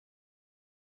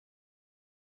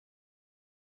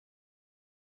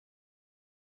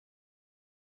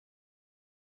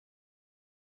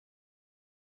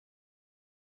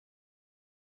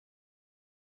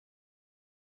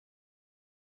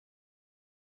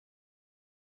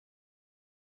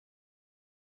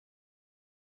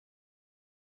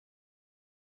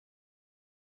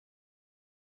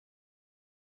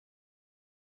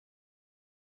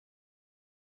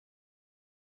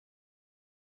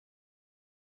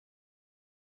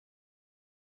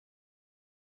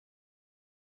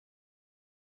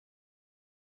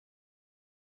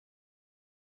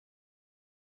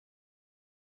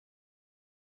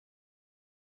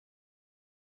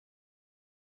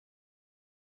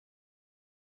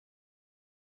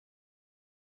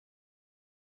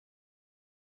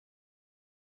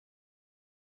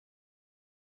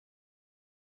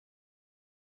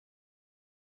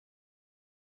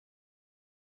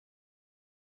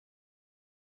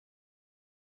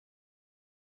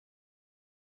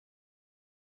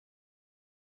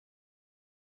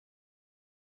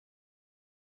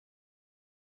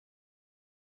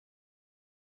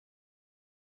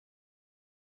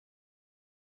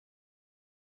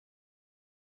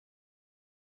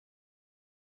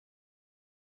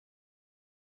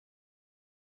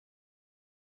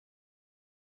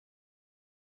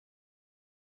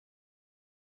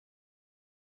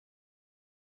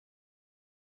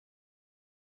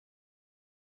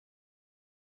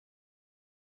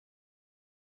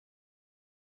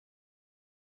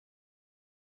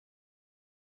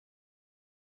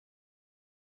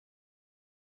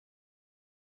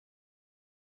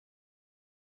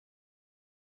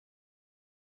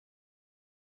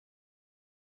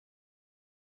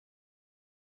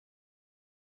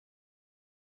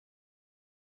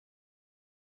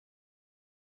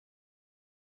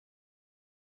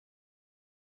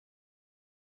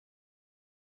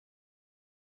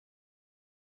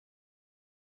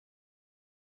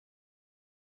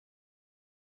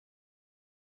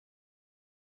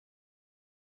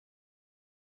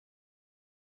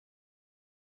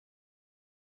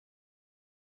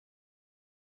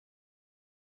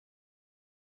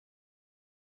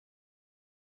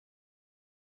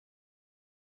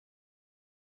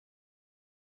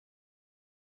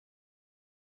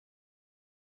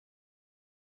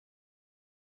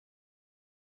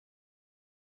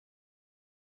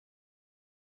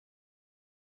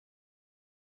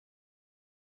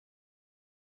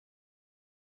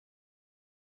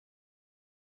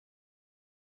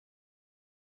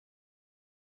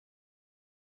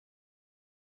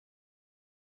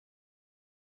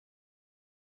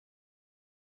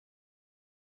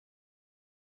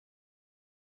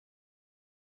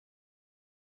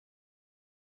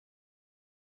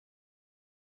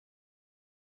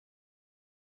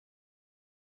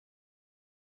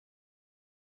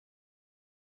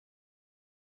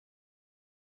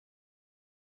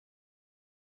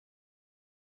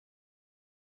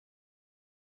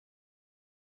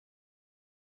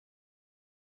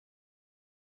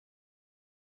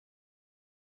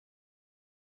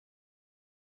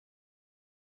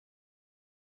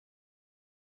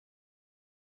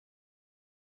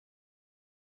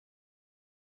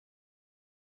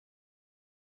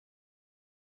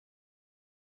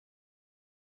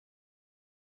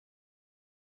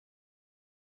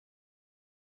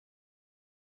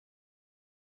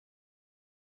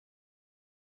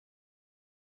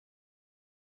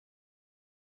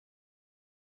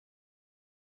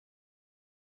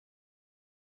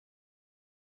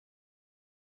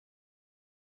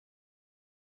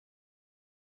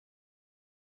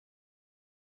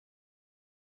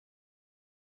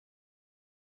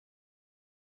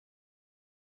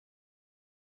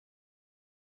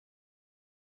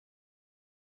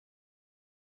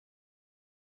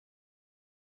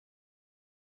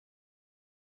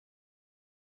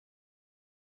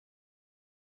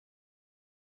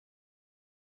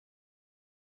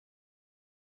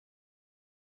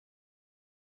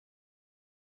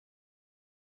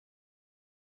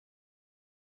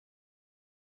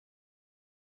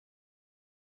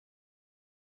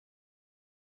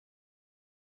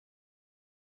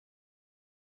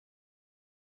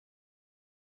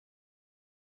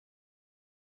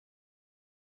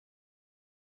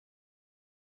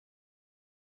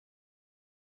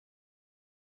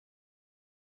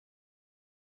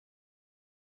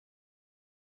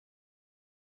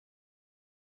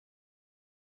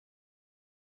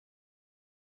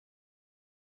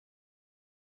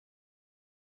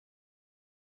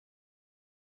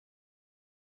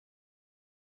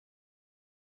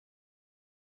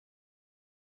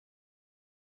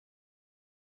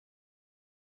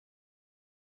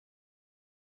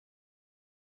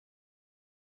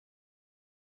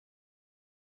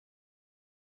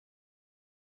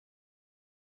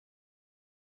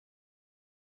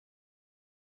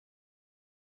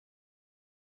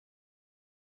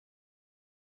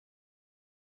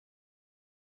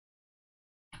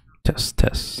Test,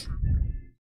 test.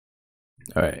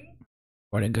 All right.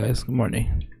 Morning, guys. Good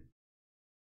morning.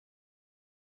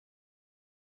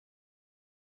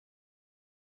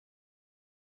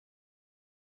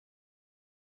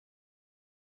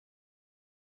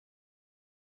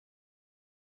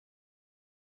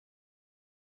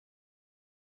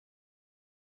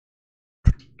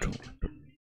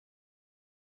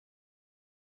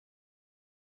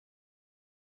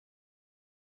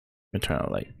 I'm turn on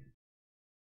the light.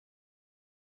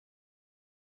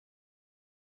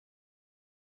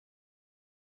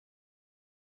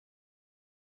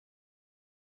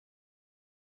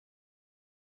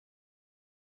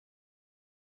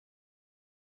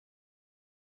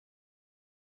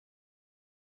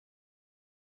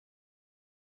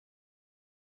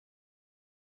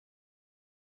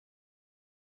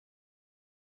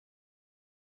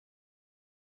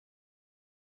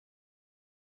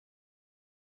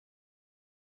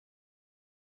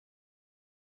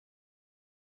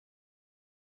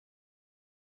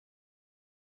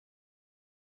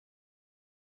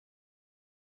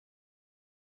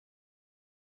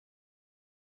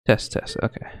 Test, test.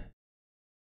 Okay. I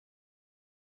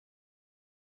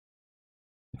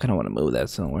kind of want to move that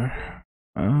somewhere.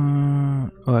 Oh,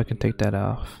 I can take that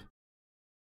off.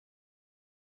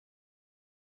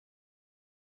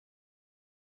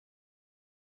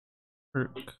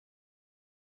 Work.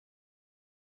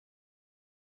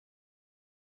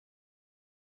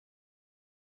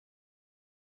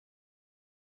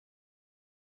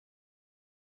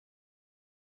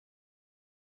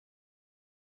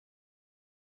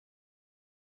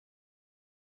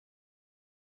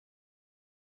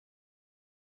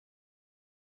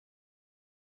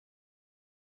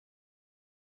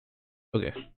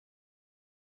 Okay.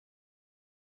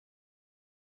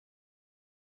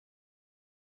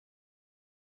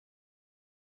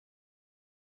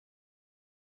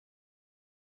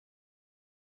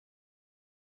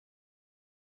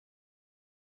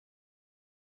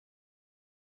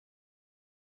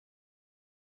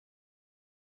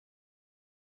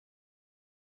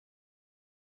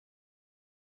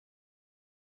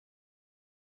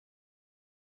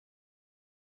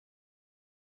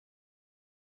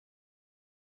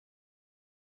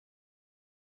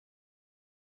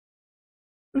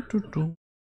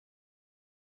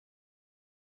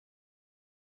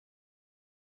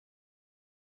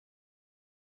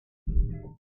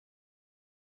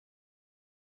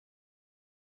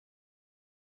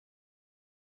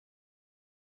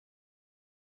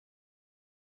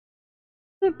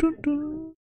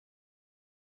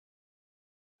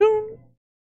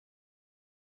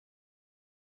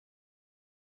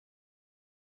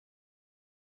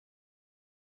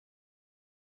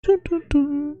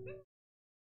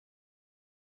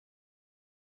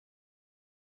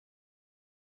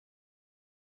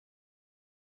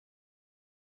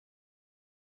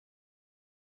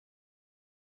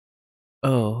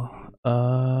 Oh,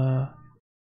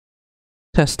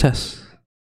 test, test.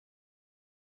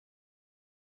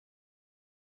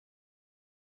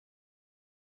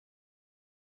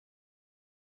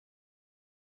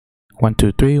 1,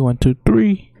 2, 3. 1, 2,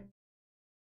 3.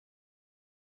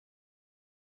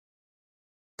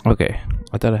 Okay.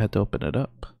 I thought I had to open it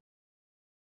up.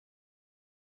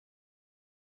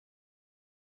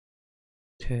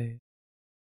 Okay.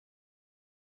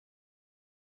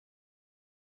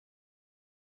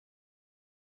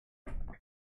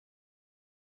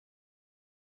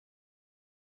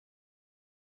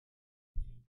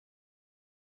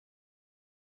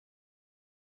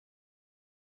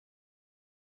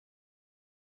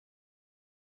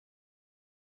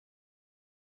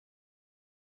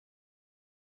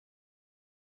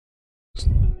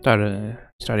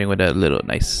 Starting with a little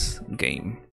nice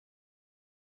game.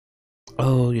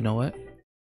 Oh, you know what?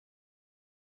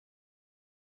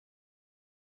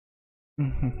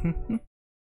 The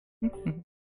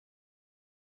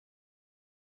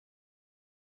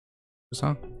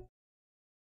song.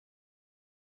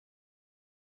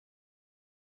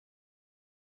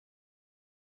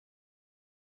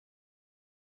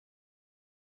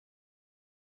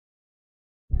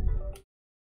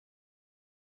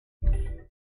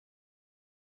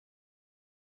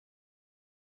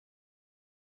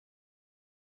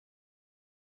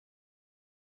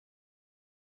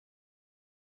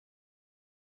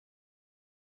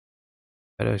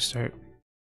 How do I start?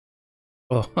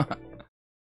 Oh,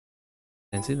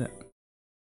 didn't see that.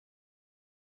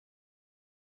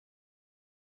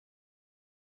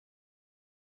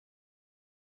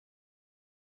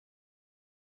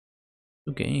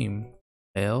 New game.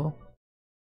 L.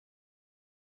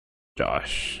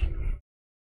 Josh.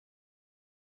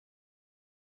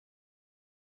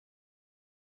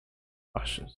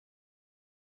 Cautious.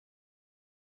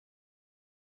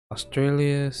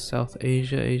 Australia, South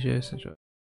Asia, Asia, Central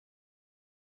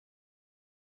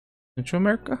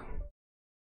America.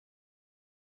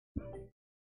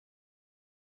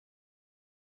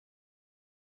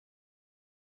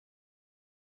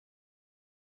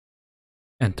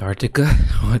 Antarctica.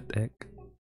 What the heck?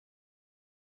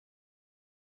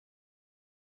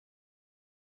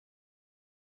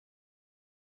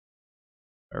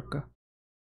 America.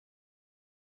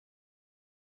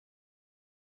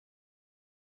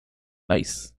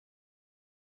 Nice.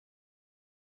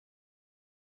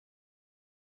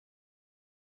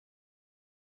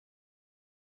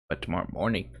 But tomorrow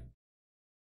morning.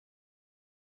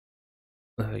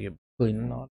 You're cleaning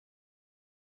on.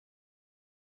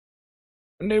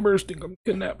 The neighbors think I'm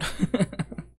kidnapped.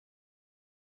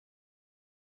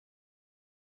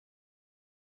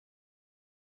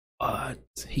 What?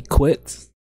 He quits?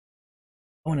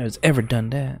 No one has ever done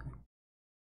that.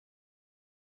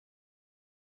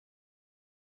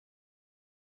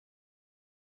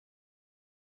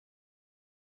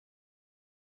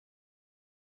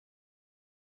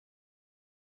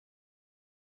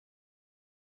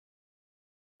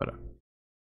 But,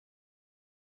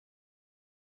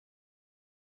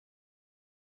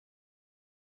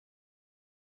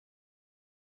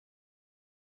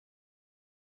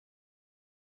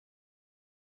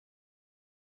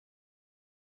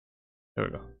 there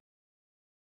we go.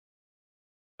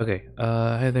 Okay,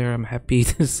 hi there, I'm happy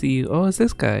to see you. Oh, it's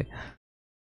this guy.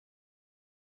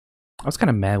 I was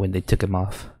kind of mad when they took him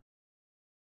off.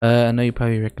 I know you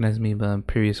probably recognize me from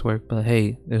previous work, but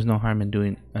hey, there's no harm in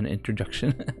doing an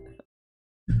introduction.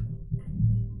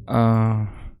 My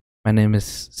name is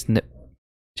Snip,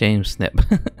 James Snip.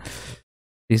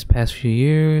 These past few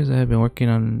years, I've been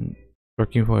working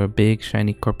for a big,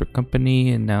 shiny corporate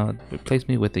company, and now it replaced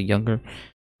me with a younger,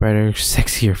 brighter,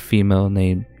 sexier female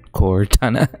named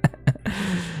Cortana.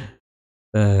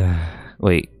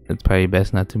 Wait, it's probably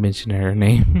best not to mention her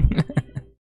name.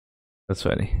 That's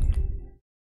funny.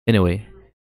 Anyway,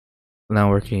 now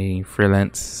working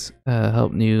freelance,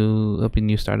 helping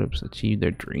new startups achieve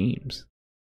their dreams.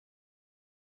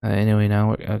 Anyway,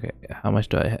 now okay. How much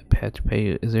do I have to pay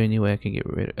you? Is there any way I can get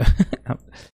rid of?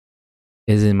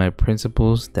 Is in my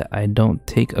principles that I don't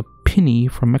take a penny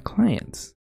from my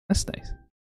clients. That's nice.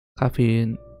 Coffee,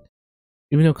 and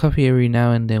even though coffee every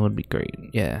now and then would be great.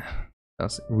 Yeah,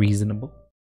 that's reasonable.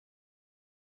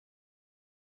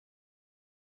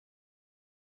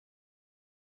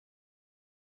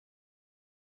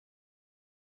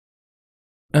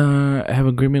 I have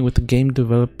agreement with the game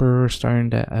developer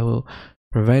starting that I will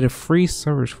provide a free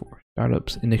service for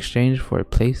startups in exchange for a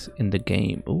place in the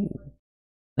game. Ooh.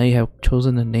 Now you have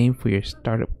chosen a name for your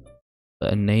startup.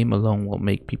 A name alone will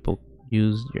make people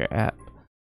use your app.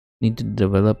 Need to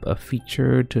develop a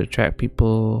feature to attract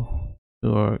people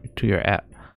to your app,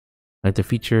 like the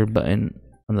feature button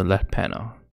on the left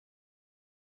panel.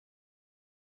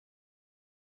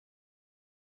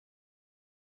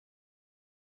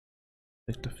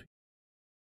 Click the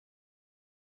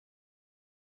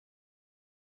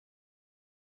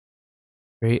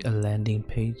create a landing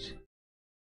page.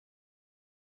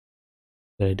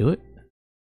 Did I do it?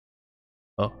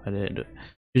 Oh, I didn't do it.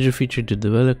 Use your feature to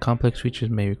develop complex features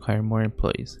may require more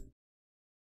employees.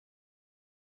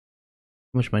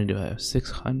 How much money do I have?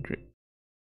 600.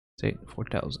 Say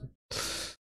 4,000.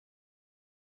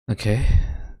 Okay.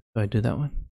 Do I do that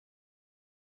one?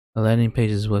 A landing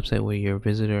page is a website where your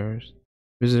visitor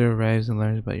arrives and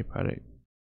learns about your product.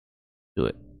 Do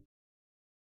it.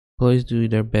 Employees do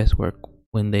their best work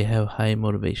when they have high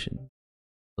motivation.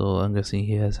 So I'm guessing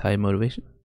he has high motivation.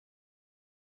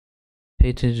 Pay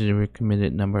attention to the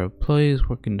recommended number of employees.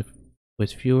 Working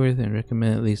with fewer than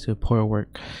recommended leads to poor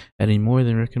work. Adding more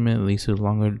than recommended leads to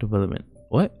longer development.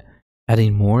 What?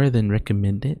 Adding more than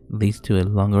recommended leads to a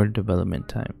longer development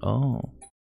time. Oh.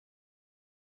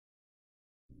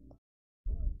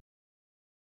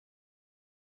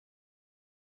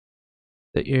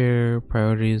 Set your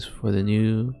priorities for the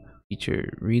new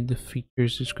feature. Read the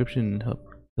feature's description and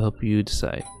help you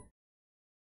decide.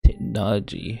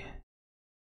 Technology.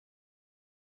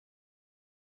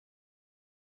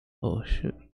 Oh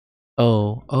shit.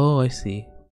 Oh, I see.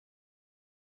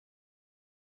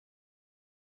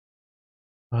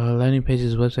 Landing page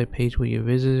is a website page where your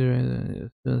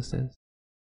visitor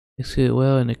execute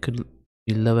well, and it could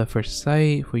be love at first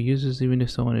sight for users, even if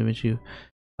someone eventually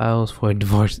files for a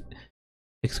divorce.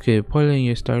 Executed poorly, and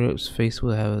your startup's face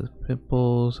will have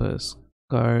pimples or a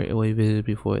scar away visited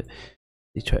before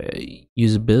they try.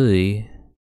 Usability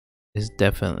is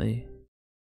definitely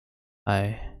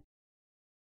high.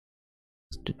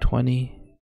 Let's do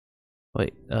 20.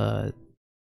 Wait,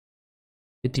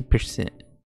 50%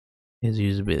 is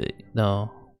usability.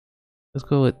 No, let's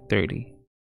go with 30.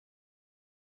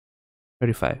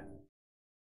 35.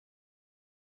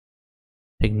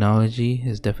 Technology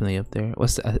is definitely up there.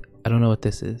 What's the, I don't know what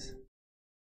this is.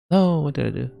 No, what did I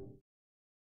do?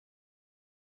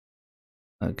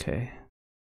 Okay.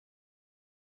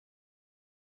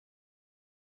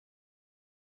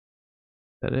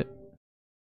 Is that it?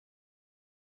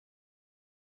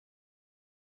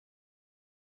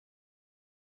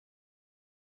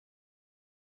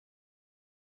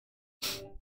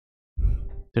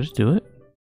 Did I do it?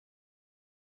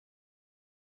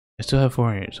 I still have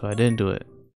 400, so I didn't do it.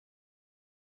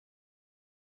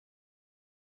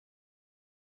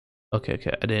 Okay,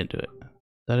 I didn't do it.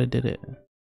 Thought I did it.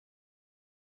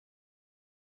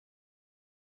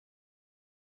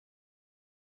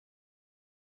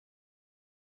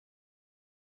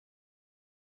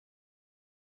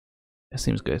 That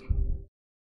seems good.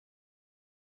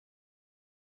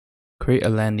 Create a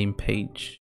landing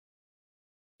page.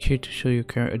 Here to show your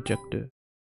current objective.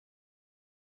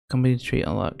 Company trait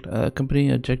unlocked.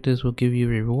 Company objectives will give you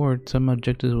rewards. Some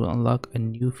objectives will unlock a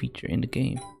new feature in the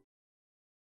game.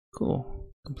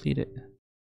 Cool. Complete it.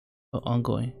 Oh,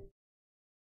 ongoing.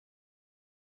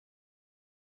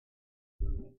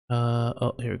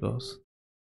 Oh, here it goes.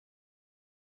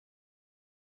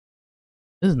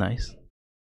 This is nice.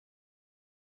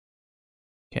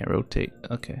 Can't rotate.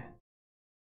 Okay.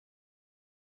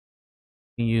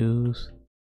 Use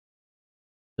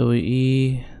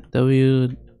WE,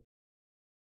 W,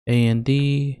 A, and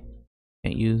D.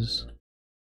 Can't use.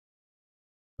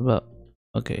 About.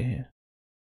 Okay.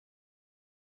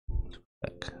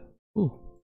 Back. Ooh.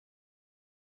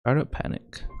 Startup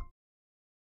panic.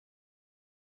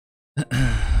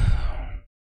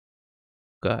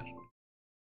 God.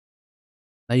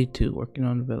 92 working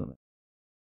on development.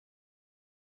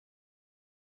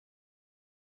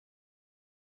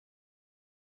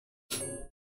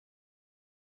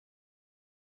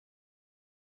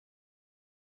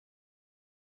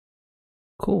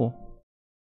 Cool.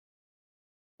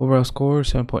 Overall score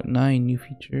 7.9. New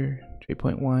feature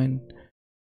 3.1.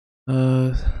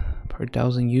 Per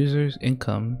 1,000 users.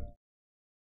 Income.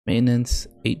 Maintenance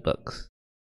 $8.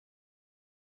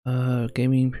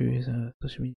 Gaming previous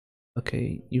social media.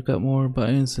 Okay, you got more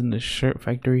buttons in the shirt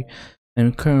factory.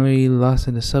 I'm currently lost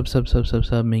in the sub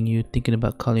menu, thinking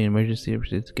about calling emergency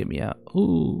services to get me out.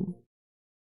 Ooh.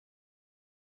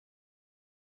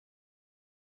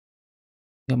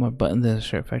 Got more buttons in the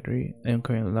shirt factory. I am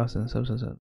currently lost in the sub.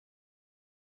 So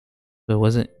it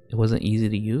wasn't easy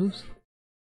to use.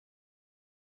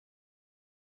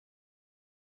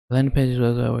 Landing page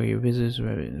was where your visitors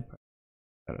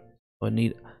would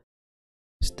need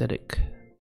aesthetic.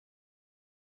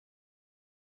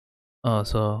 Oh,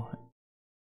 so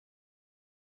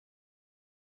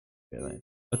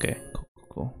okay,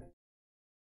 cool.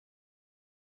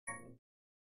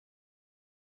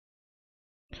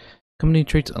 Company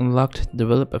traits unlocked.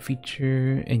 Develop a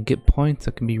feature and get points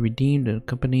that can be redeemed in a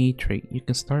company trait. You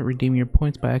can start redeeming your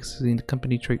points by accessing the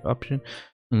company trait option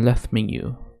in the left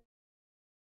menu.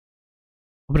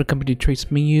 Open the company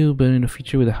traits menu. Building a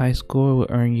feature with a high score will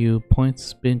earn you points.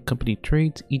 Spin company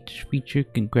traits. Each feature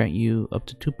can grant you up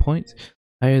to 2 points.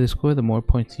 The higher the score, the more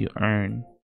points you earn.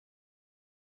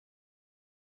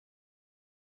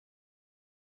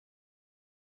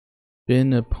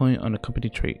 Spin a point on a company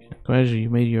trait. Congratulations, you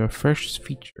made your first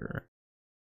feature.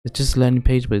 It's just a landing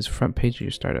page, but it's front page of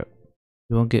your startup.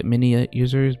 You won't get many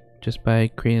users just by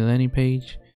creating a landing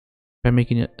page. By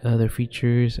making other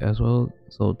features as well,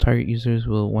 so target users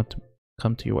will want to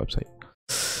come to your website.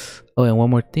 Oh, and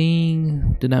one more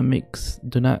thing: do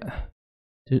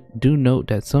note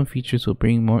that some features will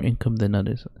bring more income than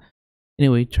others.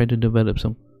 Anyway, try to develop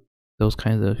those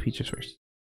kinds of features first.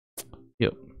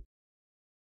 Yep.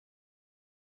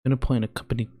 I'm gonna point a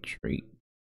company trait.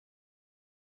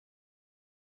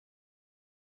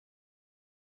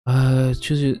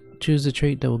 Choose the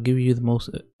trait that will give you the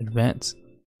most advantage.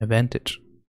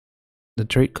 The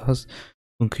trait cost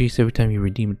will increase every time you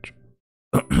redeem it.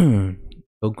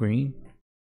 Go green.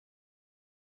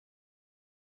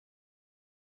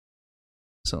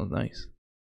 Sounds nice.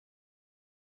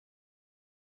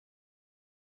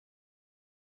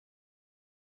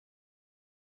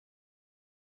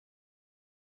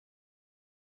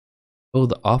 Oh,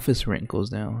 the office rent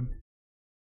goes down.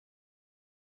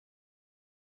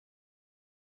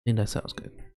 I think that sounds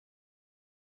good.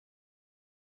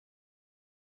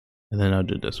 And then I'll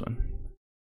do this one.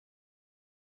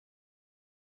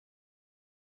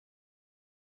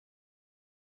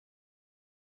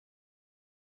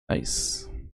 Nice.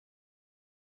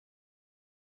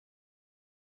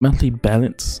 Monthly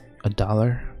balance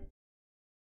 $1.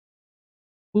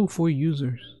 Ooh, 4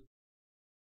 users.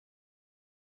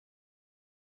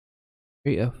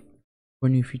 Great F. 4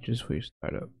 new features for your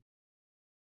startup.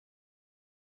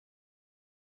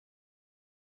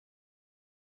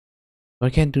 So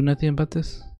I can't do nothing about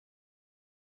this?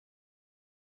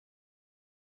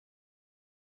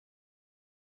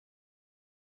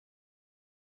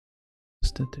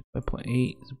 Static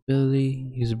 5.8.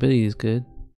 Usability is good.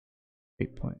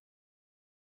 8 point.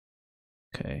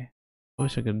 Okay. I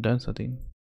wish I could have done something.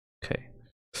 Okay.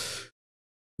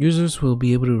 Users will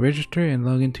be able to register and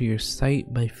log into your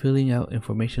site by filling out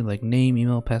information like name,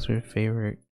 email, password,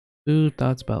 favorite, food,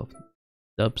 thoughts about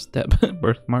dubstep,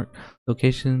 birthmark,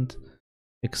 locations,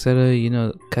 etc. You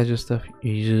know, casual stuff.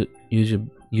 Your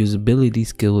usability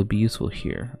skill would be useful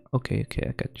here. Okay,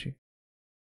 I got you.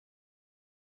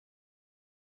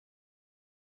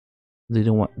 They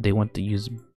want the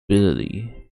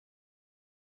usability.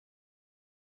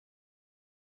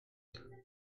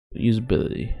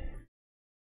 Usability.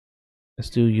 Let's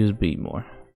do usability more.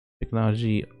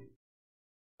 Technology.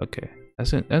 Okay,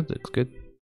 that's it. That looks good.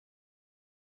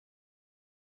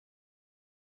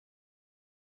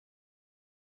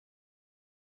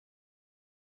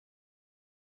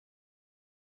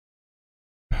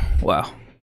 Wow.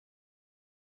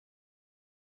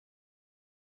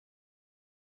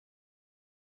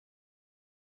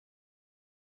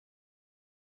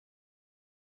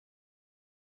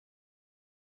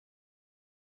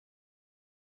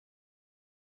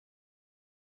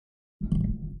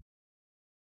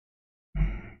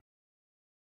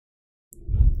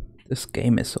 This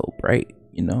game is so bright,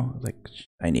 you know, like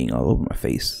shining all over my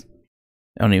face.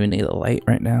 I don't even need a light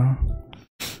right now.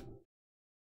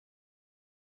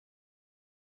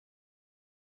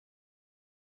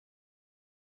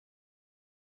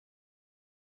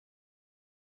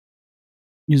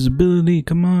 Usability,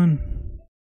 come on.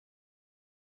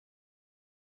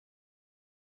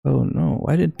 Oh no,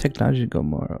 why did technology go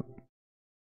more up?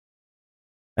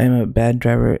 I am a bad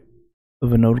driver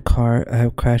of an old car. I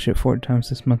have crashed it 4 times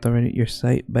this month already. Your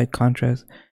site, by contrast,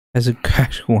 has a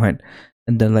crash one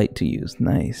and the light to use.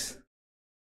 Nice.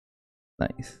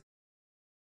 Nice.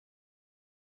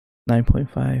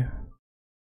 9.5.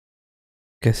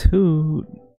 Guess who?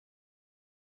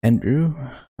 Andrew?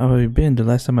 How have you been? The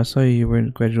last time I saw you, you were in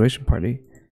a graduation party.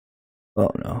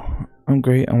 Oh no. I'm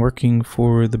great. I'm working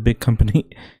for the big company,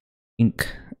 Inc.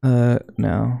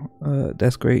 Now.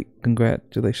 That's great.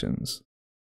 Congratulations.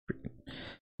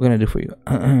 What can I do for you?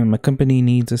 My company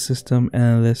needs a system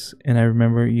analyst, and I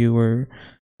remember you were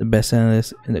the best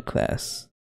analyst in the class.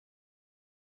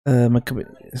 My company.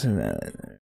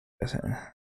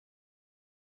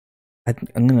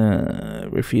 I'm gonna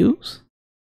refuse.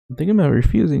 I'm thinking about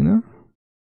refusing, no?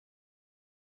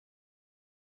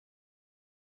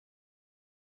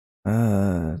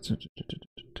 Uh,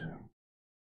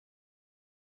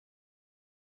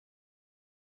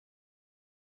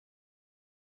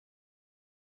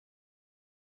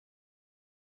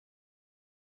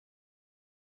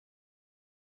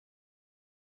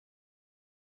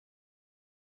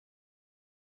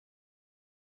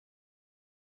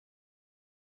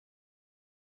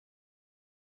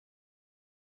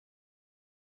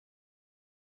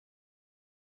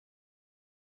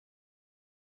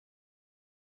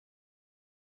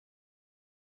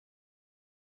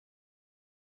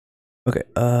 okay.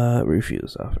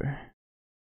 Refuse offer.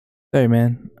 Sorry,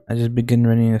 man. I just began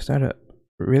running a startup.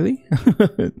 Really?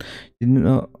 Do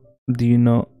you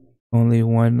know only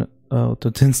 1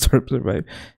 to 10 startups survive,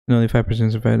 and only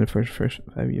 5% survive the first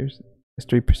 5 years? It's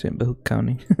 3%, but who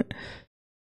counting?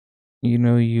 You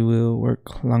know you will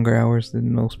work longer hours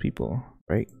than most people,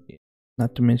 right?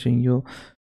 Not to mention you'll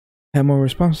have more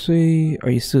responsibility.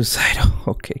 Are you suicidal?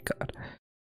 Okay, God.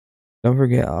 Don't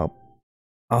forget,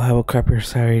 I'll have a crappier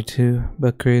salary too.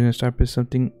 But creating a startup is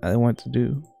something I want to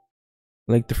do,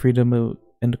 like the freedom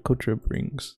and the culture it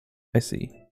brings. I see.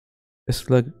 Just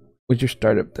luck with your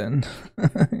startup then.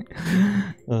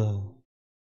 Oh,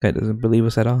 guy doesn't believe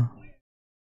us at all.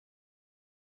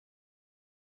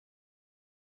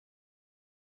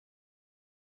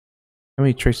 How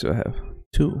many traits do I have?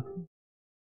 2.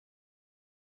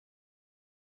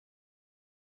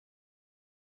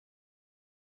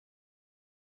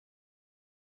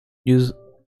 Use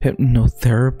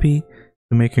hypnotherapy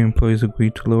to make your employees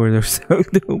agree to lower their salary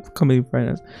to company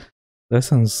finance. That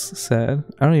sounds sad.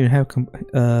 I don't even have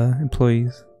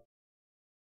employees.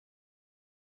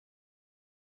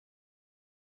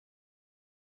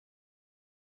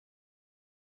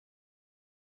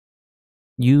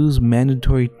 Use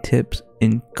mandatory tips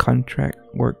in contract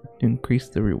work to increase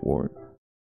the reward.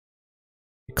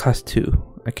 It costs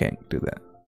 2. I can't do that.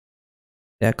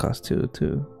 That costs 2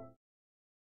 too.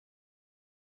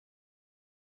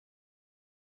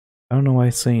 I don't know why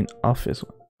it's saying office.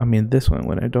 I mean this one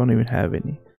when I don't even have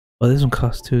any. Oh, this one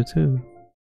costs 2 too.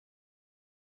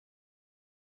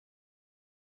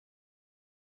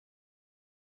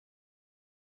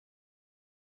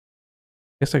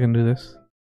 Guess I can do this.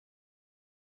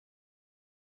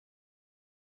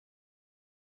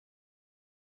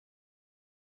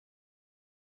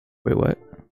 Wait, what?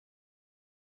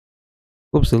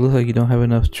 Oops, it looks like you don't have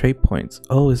enough trait points.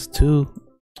 Oh, it's 2.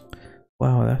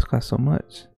 Wow, that's cost so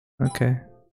much. Okay.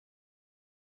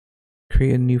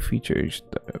 Create a new feature.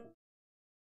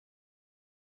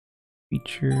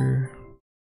 Feature.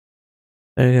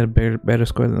 I got a better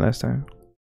score than last time.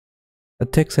 A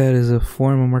text ad is a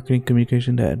form of marketing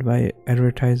communication that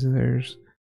advertisers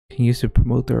can use to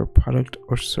promote their product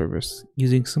or service.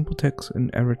 Using simple text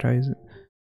and advertisers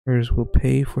will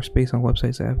pay for space on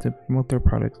websites that have to promote their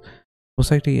products.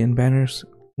 Most likely in banners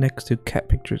next to cat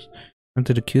pictures. Want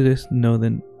to the cutest? No,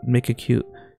 then make it cute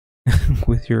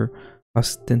with your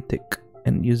aesthetic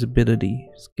and usability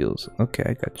skills. Okay,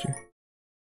 I got you.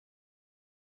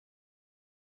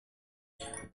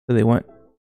 So they want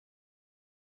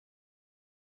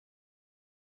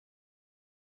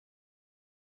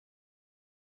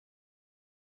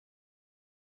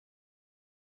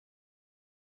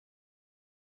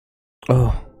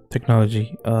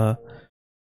technology. Let's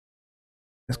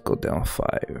go down 5.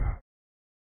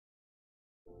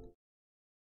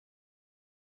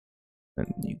 And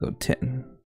you go 10.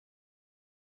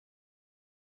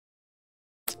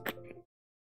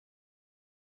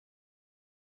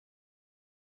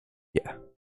 Yeah.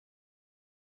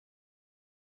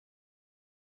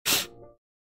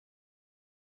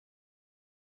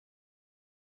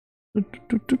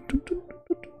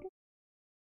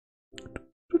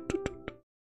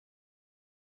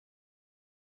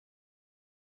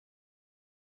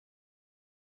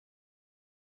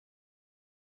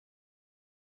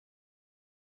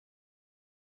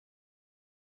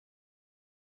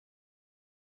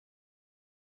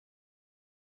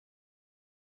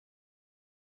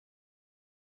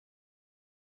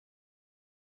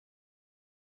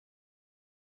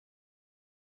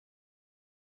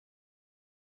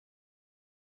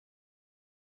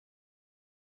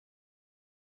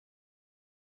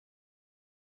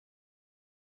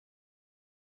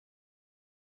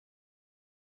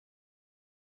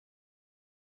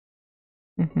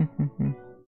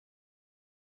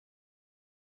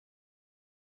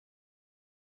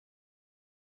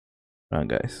 Alright,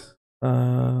 guys.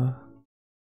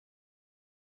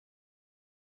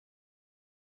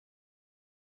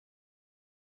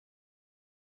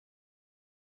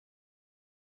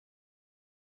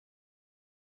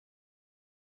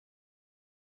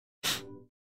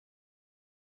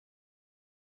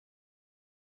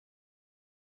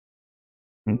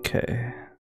 Okay.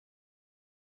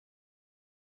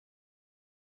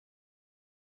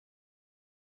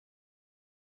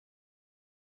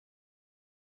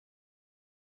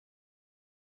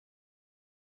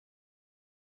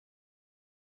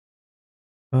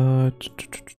 What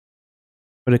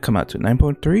did it come out to?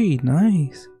 9.3.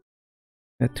 Nice.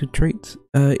 Got 2 traits.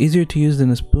 Easier to use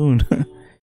than a spoon.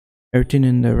 Everything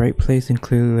in the right place and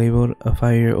clearly labeled. A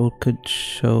 5-year-old could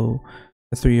show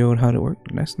a 3-year-old how to work.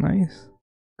 That's nice.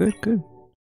 Good, good.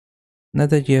 Now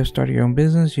that you have started your own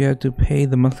business, you have to pay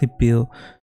the monthly bill.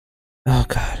 Oh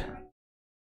god.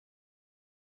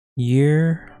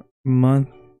 Year, month,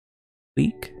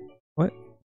 week? What?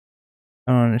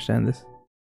 I don't understand this.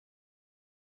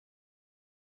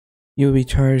 You'll be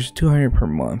charged $200 per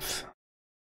month.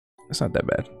 That's not that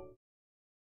bad.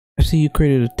 I see you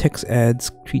created a text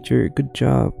ads feature. Good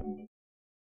job.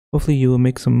 Hopefully you will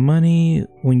make some money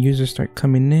when users start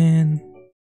coming in.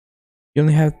 You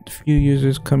only have a few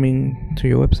users coming to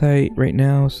your website right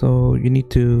now, so you need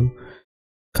to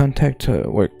contact to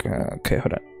work. Okay,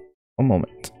 hold on. One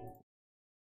moment.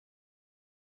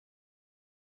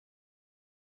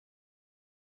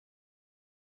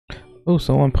 Oh,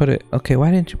 someone put it. Okay, why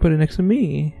didn't you put it next to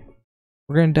me?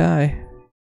 We're gonna die.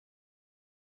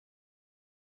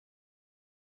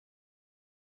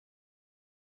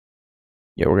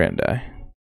 Yeah, we're gonna die.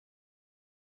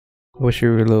 I wish you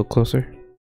were a little closer.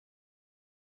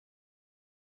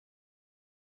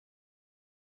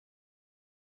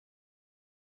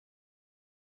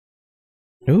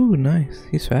 Oh, nice.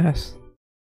 He's fast.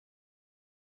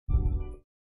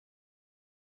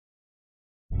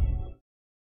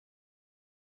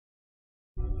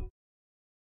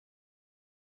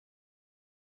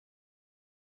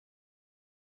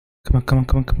 Come on, come on,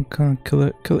 come on, come on, come on. Kill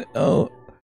it, kill it. Oh.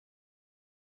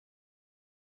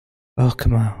 Oh,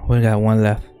 come on. We got one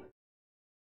left.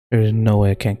 There's no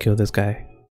way I can't kill this guy.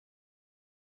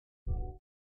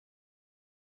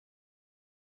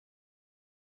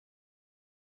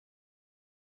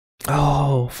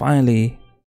 Oh, finally.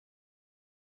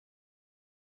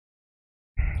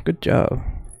 Good job.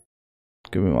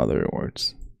 Give him all the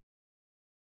rewards.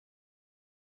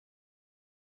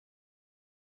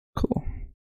 Cool.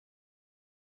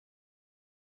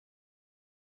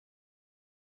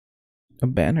 A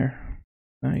banner.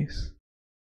 Nice.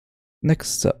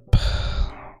 Next up,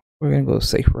 we're gonna go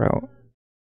safe route.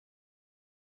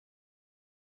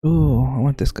 Ooh, I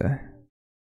want this guy.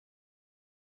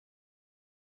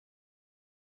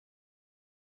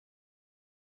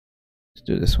 Let's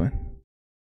do this one.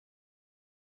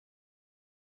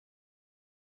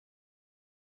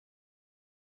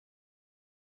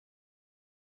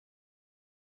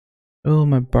 Oh,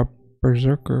 my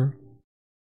berserker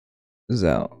is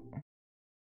out.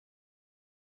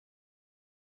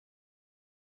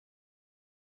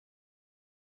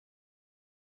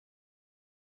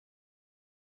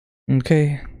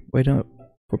 Okay, wait up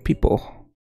for people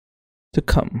to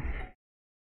come.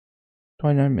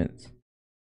 29 minutes.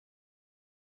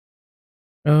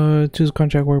 Choose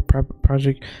contract work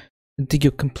project until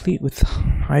you complete with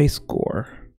high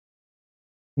score.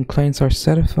 When clients are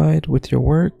satisfied with your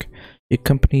work, your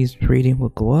company's rating will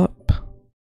go up.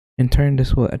 In turn,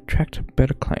 this will attract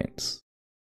better clients.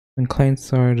 When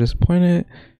clients are disappointed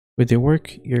with your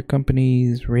work, your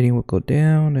company's rating will go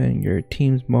down and your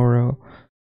team's morale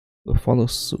will follow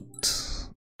suit.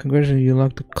 Congratulations, you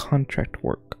unlocked the contract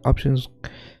work option.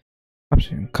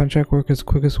 Contract work is the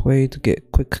quickest way to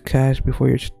get quick cash before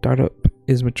your startup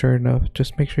is mature enough.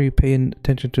 Just make sure you pay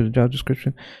attention to the job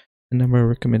description and number of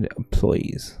recommended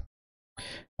employees. How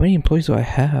many employees do I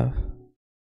have?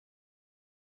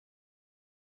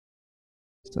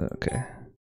 So, okay.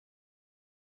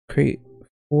 Create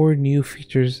 4 new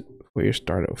features for your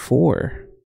startup. 4?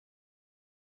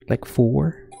 Like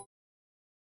 4?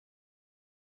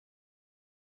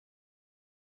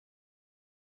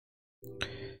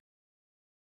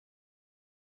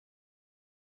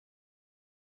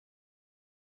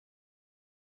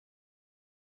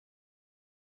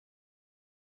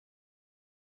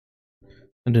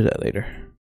 I'll do that later.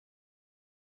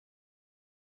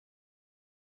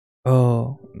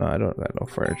 Oh, no, I don't got no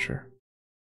furniture.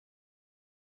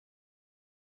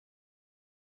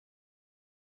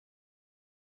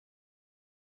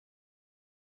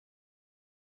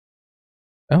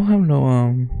 I don't have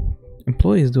no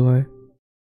employees, do I?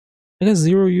 I got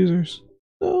 0 users.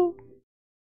 No.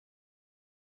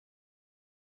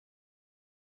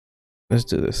 Let's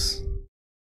do this.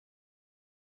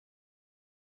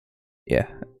 Yeah,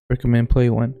 recommend employee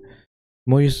 1.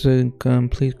 More users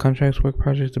complete contracts, work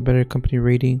projects, a better company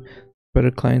rating,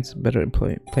 better clients, better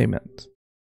employment.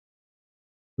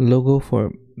 Logo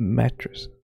for mattress.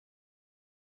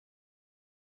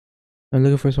 I'm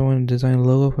looking for someone to design a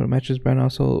logo for the mattress brand,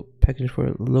 also package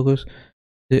for logos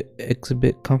to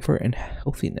exhibit comfort and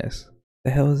healthiness.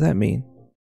 The hell does that mean?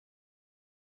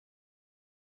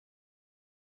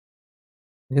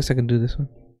 I guess I can do this one.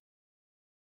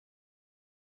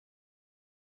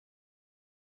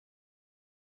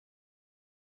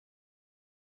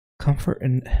 Comfort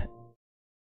and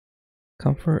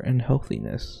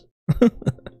healthiness.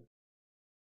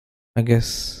 I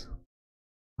guess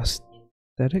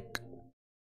aesthetic.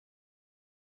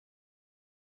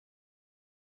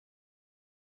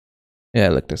 Yeah, I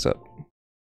looked this up.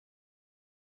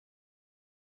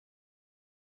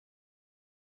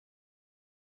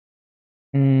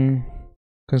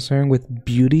 Concern with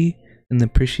beauty and the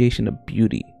appreciation of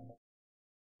beauty.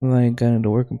 Like got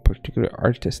into work in particular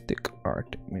artistic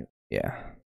art.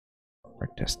 Yeah,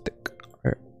 artistic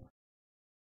art.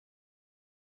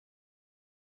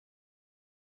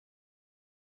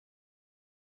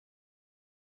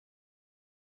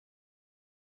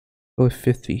 Go with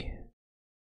 50.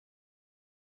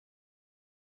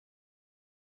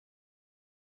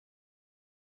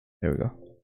 There we go.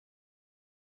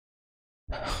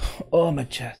 Oh, my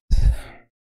chest.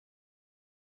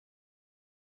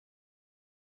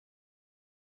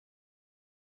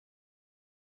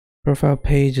 Profile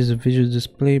page is a visual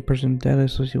display personal data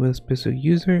associated with a specific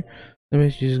user. The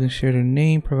rest users can share their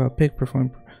name, profile pic,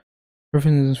 perform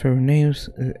preferences for names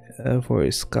for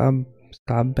a scob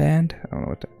band. I don't know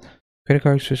what that. Credit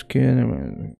card, social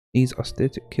security needs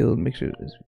aesthetic kill. Make sure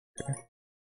it's okay.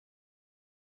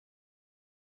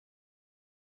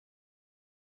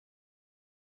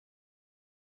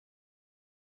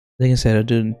 Like I said, I'll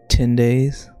do it in 10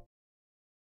 days.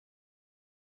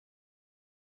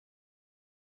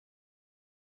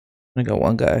 I got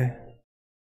one guy.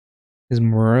 His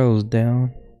morale's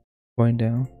down. Going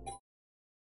down.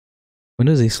 When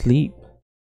does he sleep?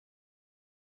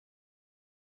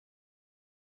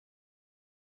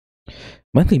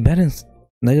 Monthly balance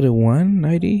negative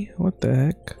 190? What the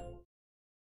heck?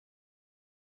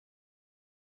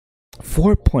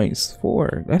 4 points.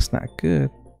 4. That's not good.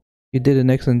 You did an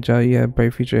excellent job. You have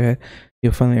bright future ahead.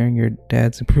 You'll finally earn your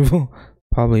dad's approval.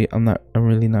 Probably. I'm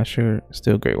really not sure.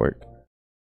 Still great work.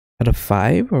 Out of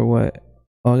 5 or what?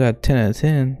 Oh, I got 10 out of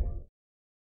 10.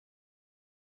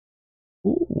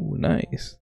 Ooh,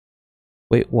 nice.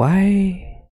 Wait,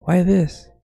 why? Why this?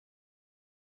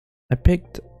 I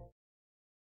picked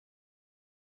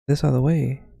this other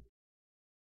way.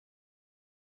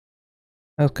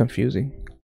 That was confusing.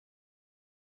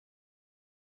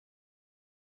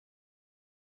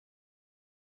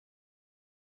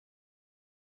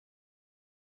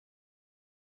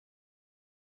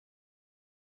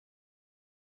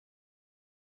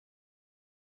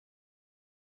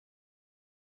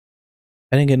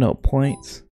 I didn't get no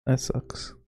points. That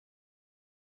sucks.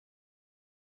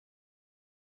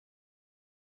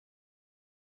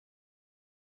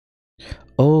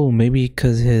 Oh, maybe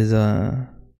because his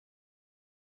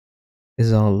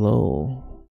is all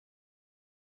low.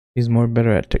 He's more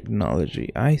better at technology.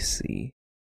 I see.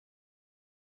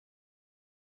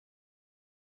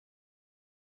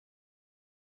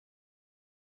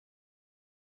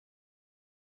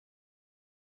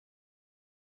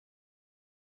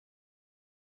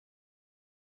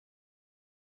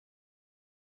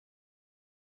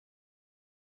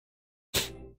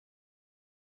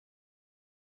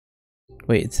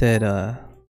 Wait, it said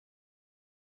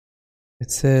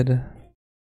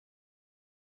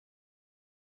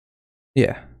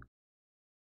yeah.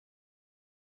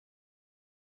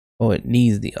 Oh, it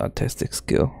needs the autistic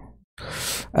skill.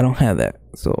 I don't have that,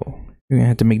 so you're gonna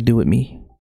have to make do with me.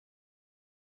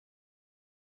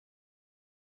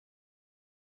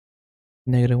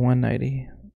 Negative 190.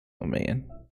 Oh man.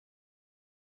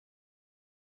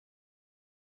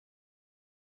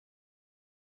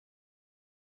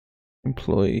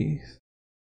 Employees.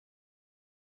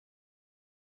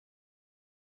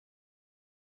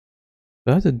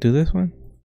 Do I have to do this one?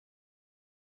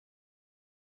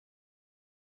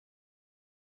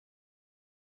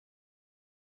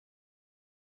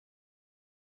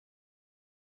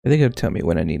 I think it'll tell me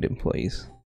when I need employees.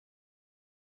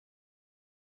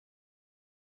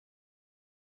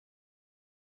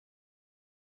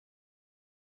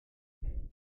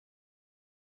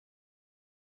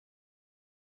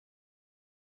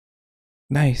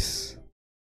 Nice.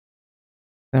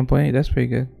 10.8, that's pretty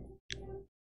good.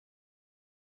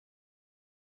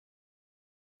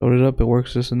 Load it up, it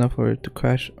works just enough for it to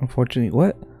crash. Unfortunately,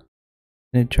 what?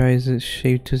 And it tries to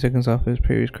shave 2 seconds off its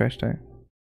previous crash time.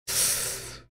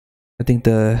 I think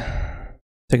the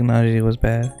technology was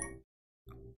bad.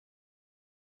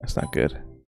 That's not good.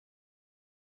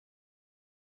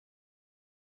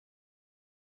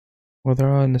 Well,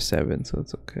 they're all in the 7, so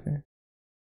it's okay.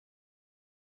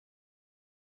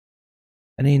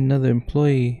 I need another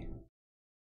employee.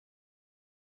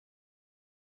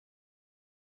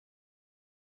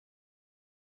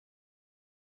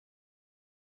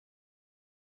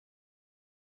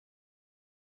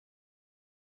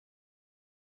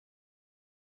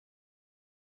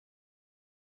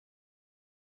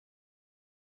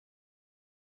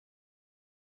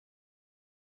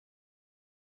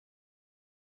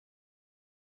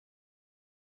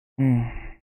 Hmm.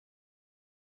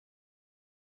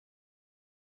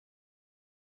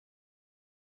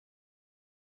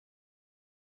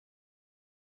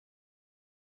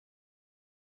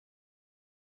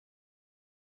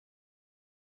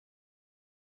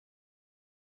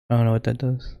 I don't know what that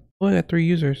does. Oh, I got 3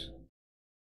 users.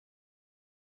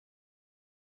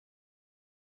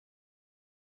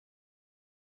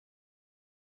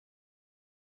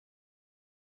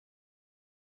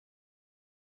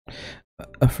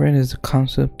 A friend is a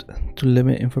concept to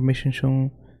limit information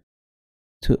shown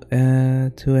to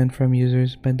and from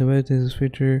users. By developing this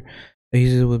feature, a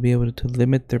user will be able to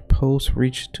limit their posts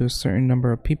reach to a certain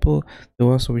number of people. They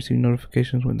will also receive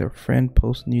notifications when their friend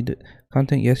posts new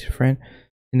content. Yes, your friend.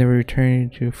 You never return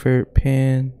to your favorite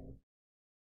pin.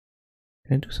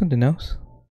 Can I do something else?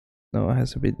 No, it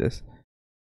has to be this.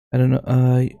 I don't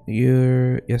know.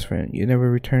 Your yes, friend. You never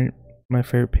return my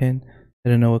favorite pin. I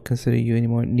don't know what consider you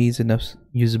anymore. Needs enough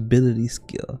usability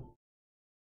skill.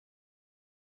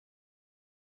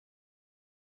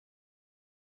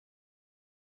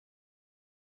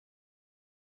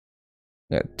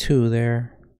 Got 2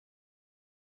 there.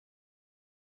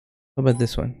 What about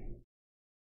this one?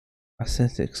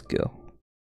 Authentic skill.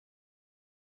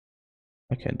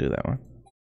 I can't do that one.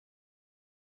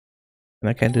 And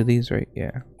I can't do these, right?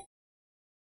 Yeah.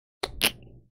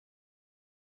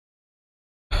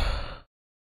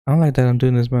 I don't like that I'm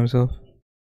doing this by myself.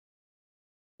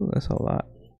 Ooh, that's a lot.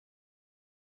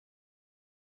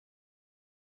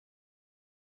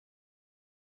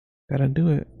 Gotta do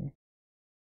it.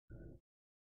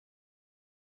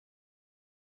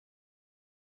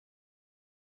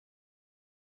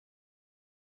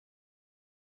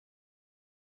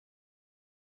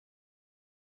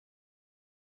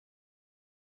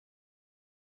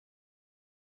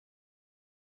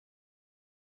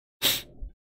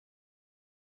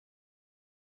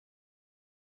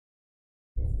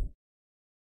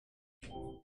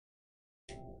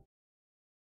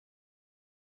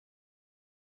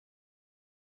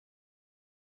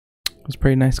 It's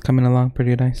pretty nice, coming along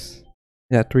pretty nice.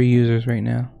 Got 3 users right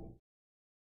now.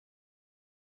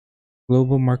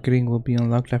 Global marketing will be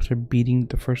unlocked after beating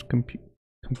the first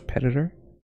competitor.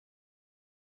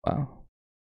 Wow.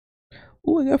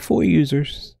 Oh, I got 4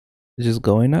 users. It's just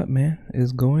going up, man.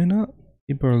 It's going up.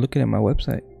 People are looking at my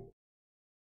website.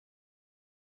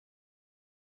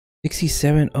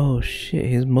 67. Oh shit,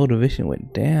 his motivation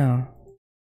went down.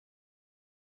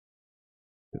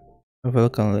 I feel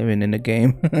like I'm living in the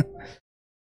game.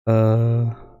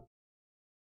 How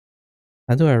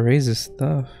do I raise this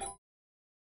stuff?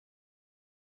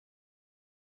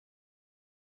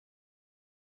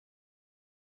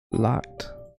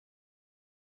 Locked.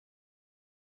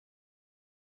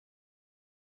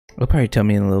 It'll probably tell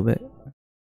me in a little bit.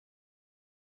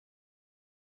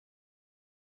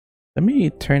 Let me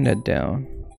turn that down.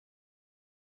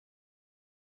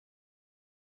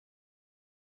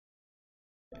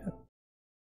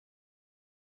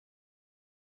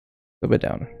 A bit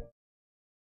down.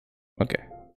 Okay.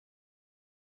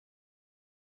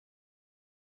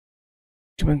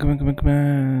 Come on, come on, come on, come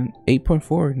on.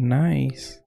 8.4.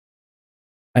 Nice.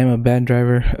 I am a bad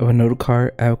driver of a node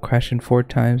car. I've crashed 4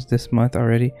 times this month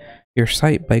already. Your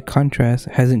site, by contrast,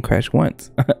 hasn't crashed once.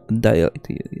 Dialect.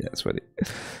 Yeah, that's funny.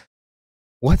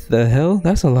 What the hell?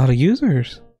 That's a lot of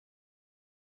users.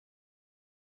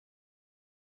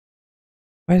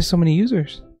 Why is so many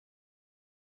users?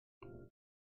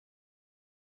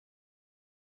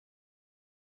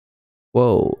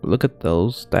 Whoa, look at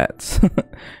those stats.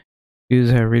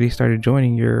 Users have really started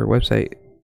joining your website.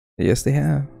 Yes, they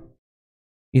have.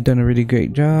 You've done a really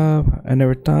great job. I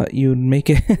never thought you'd make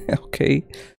it. Okay,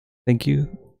 thank you.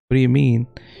 What do you mean?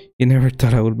 You never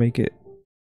thought I would make it?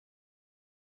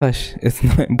 Hush, it's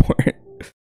not important.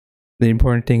 The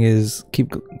important thing is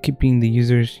keeping the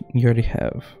users you already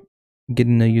have.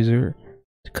 Getting a user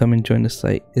to come and join the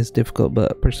site is difficult,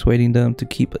 but persuading them to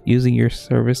keep using your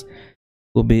service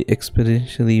will be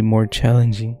exponentially more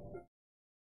challenging.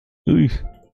 Ooh.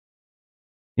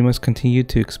 You must continue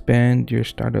to expand your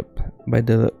startup by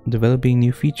developing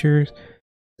new features.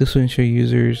 This will ensure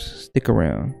users stick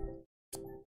around.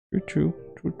 True.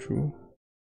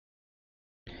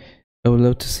 I would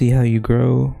love to see how you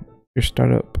grow your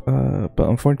startup, but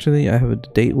unfortunately I have a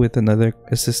date with another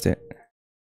assistant.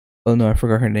 Oh no, I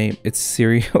forgot her name. It's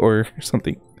Siri or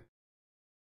something.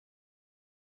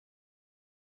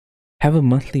 Have a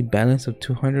monthly balance of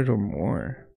 200 or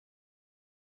more.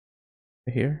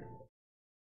 Right here.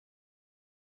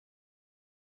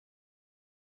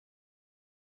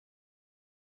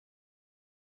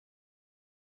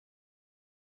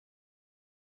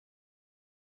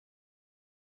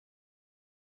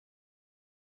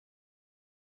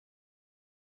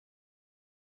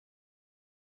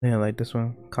 Yeah, like this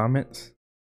one. Comments.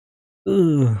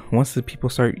 Ugh. Once the people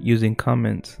start using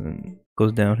comments, and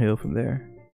goes downhill from there.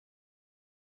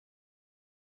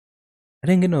 I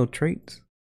didn't get no traits.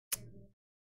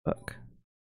 Fuck.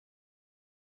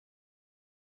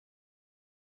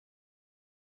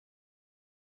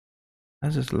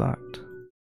 That's just locked.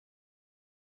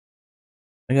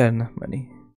 I got enough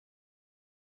money.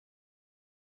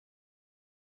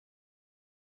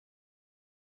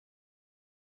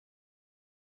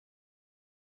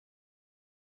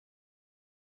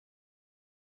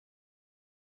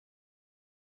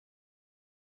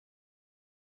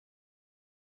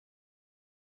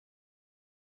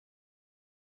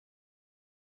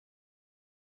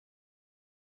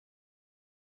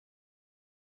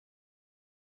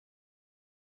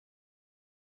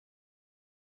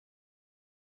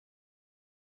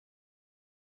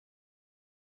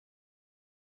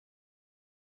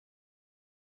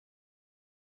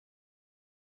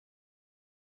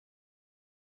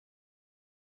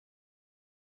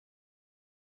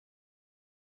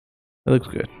 It looks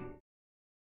good.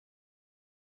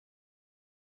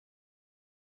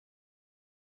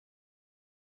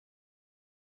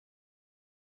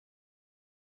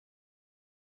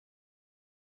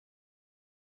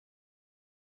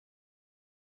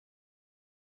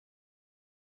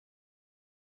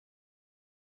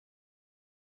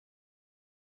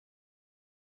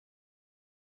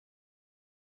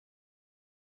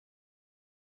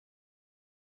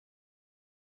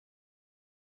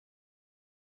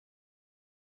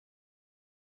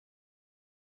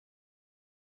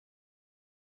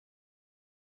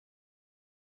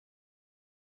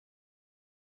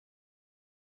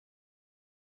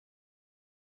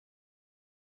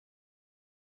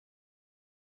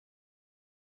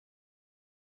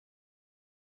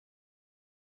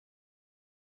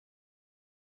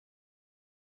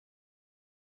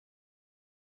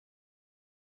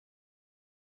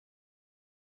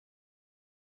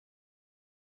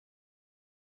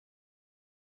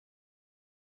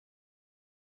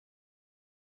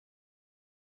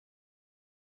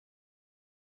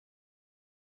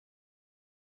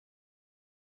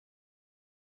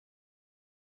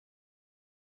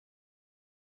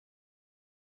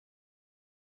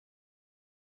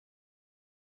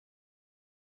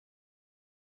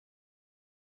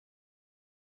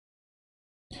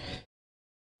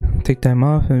 take time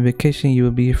off and vacation, you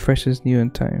will be fresh as new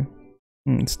in time.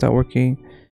 Start working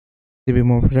to be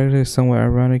more productive. Somewhat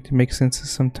ironic to make sense of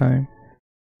some time.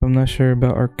 I'm not sure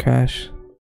about our cash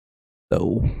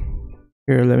though.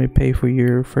 Here, let me pay for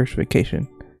your first vacation.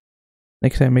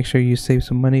 Next time, make sure you save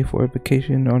some money for a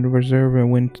vacation on the reserve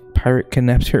and when pirate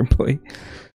kidnaps your employee.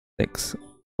 Thanks.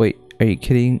 Wait, are you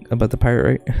kidding about the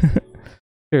pirate, right?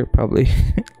 Sure, probably.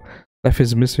 Life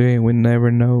is a mystery and we never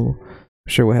know for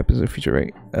sure what happens in the future,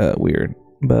 right? Weird.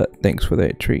 But thanks for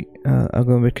that treat. I'll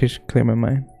go on vacation, clear my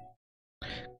mind.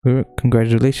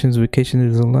 Congratulations, vacation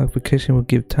is unlocked. Vacation will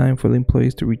give time for the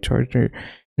employees to recharge their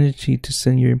energy. To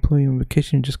send your employee on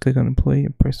vacation, just click on employee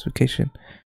and press vacation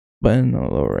button on the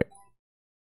lower right.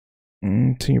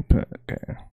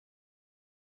 Okay.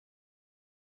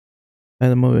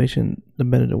 And the motivation, the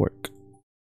better the work.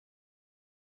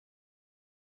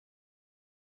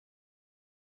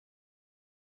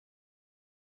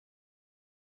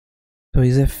 So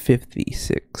he's at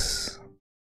 56.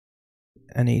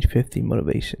 I need 50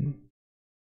 motivation.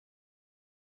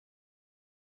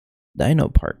 Dino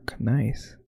Park,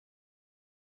 nice.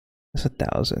 That's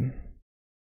 1,000.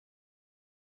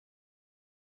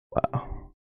 Wow.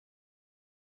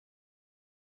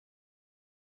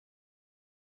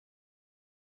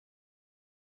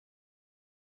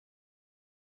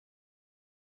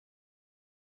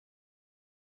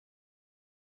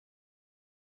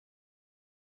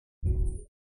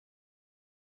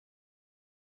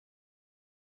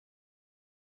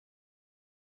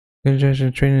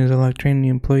 Congratulations, training is unlocked. Training the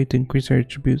employee to increase their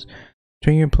attributes.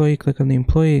 Train your employee, click on the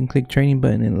employee and click training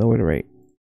button and lower the right.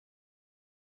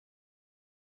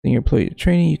 Then your employee to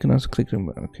training, you can also click the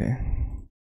button. Okay.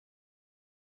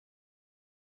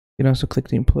 You can also click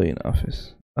the employee in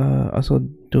office. Also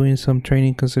doing some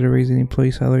training, consider raising the employee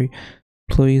salary.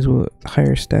 Employees with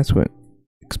higher stats would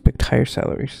expect higher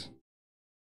salaries.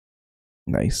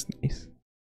 Nice, nice.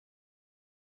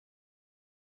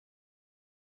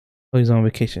 Oh, he's on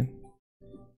vacation.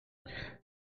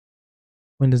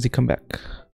 When does he come back?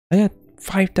 I got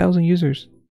 5,000 users.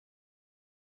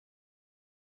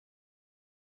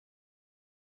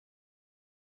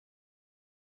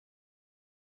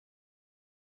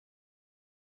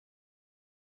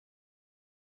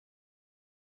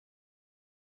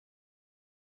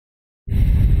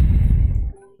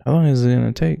 How long is it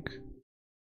gonna take?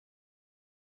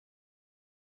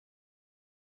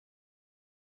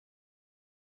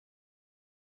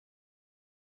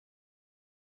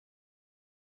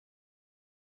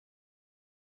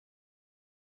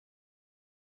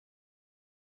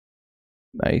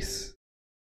 Nice.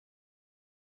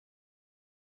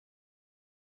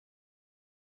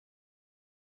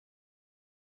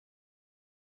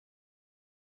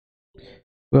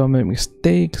 We all make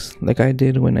mistakes, like I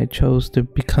did when I chose to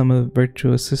become a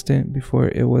virtual assistant before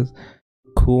it was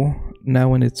cool. Now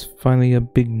when it's finally a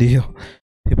big deal,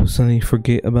 people suddenly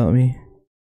forget about me.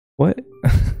 What?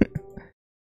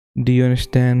 Do you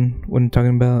understand what I'm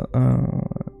talking about?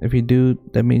 If you do,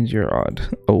 that means you're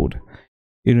old.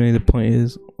 You know, the point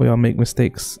is, we all make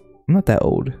mistakes. I'm not that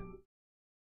old.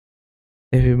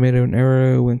 If you made an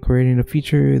error when creating a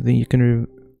feature, then you can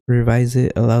revise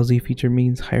it. A lousy feature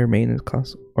means higher maintenance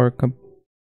costs, or a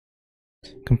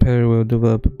competitor will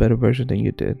develop a better version than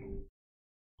you did.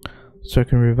 So I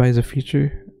can revise a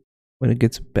feature when it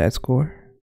gets a bad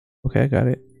score. Okay, I got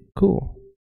it. Cool.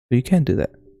 So you can do that.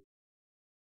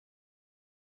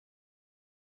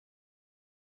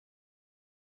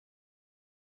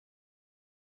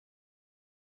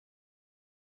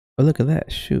 Oh, look at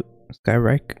that. Shoot.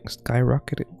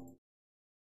 Skyrocketed.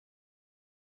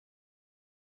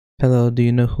 Hello, do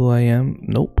you know who I am?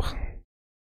 Nope.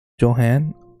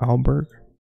 Johan Alberg.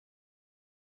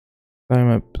 I'm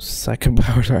a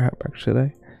psychopower rapper, should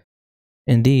I?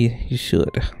 Indeed, you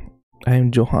should. I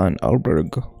am Johan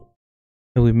Alberg.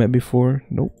 Have we met before?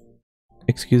 Nope.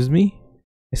 Excuse me?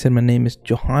 I said my name is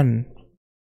Johan.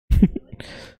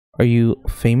 Are you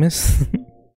famous?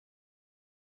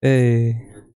 Hey.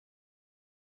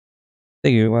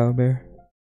 Thank you, Wild Bear.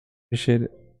 Appreciate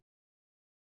it.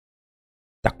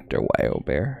 Dr. Wild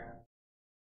Bear.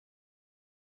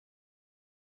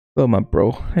 Hello, my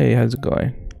bro. Hey, how's it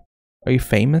going? Are you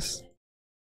famous?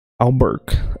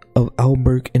 Alberg of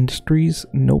Alberg Industries?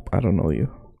 Nope, I don't know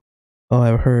you. Oh,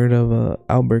 I've heard of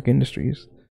Alberg Industries.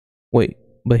 Wait,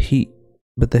 but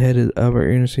the head of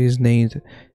Alberg Industries is named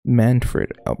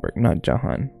Manfred Alberg, not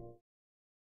Johan.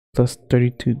 Plus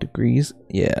 32 degrees?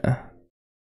 Yeah.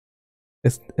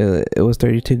 It was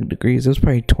 32 degrees. It was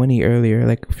probably 20 earlier,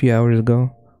 like a few hours ago.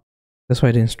 That's why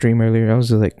I didn't stream earlier. I was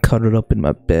just like cuddled up in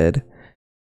my bed.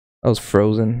 I was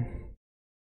frozen.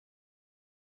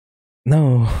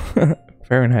 No,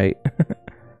 Fahrenheit. I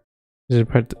should have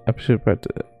pressed.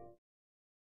 Did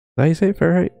I say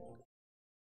Fahrenheit?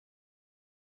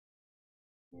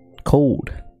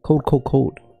 Cold.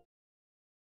 Cold.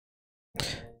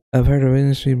 I've heard of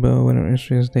industry, but when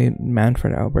industry is named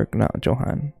Manfred Albert, not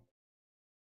Johann.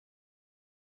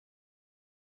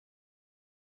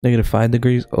 -5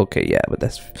 degrees. Okay, yeah, but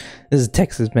this is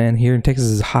Texas, man. Here in Texas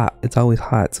is hot. It's always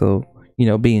hot, so you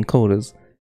know being cold is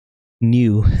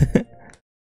new.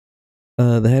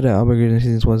 The head of Albert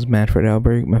Industries was Manfred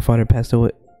Albert. My father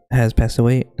has passed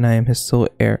away, and I am his sole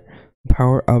heir. The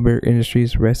power of Albert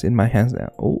Industries rests in my hands now.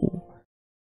 Oh,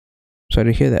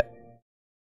 sorry to hear that.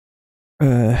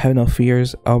 Have no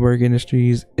fears. Albert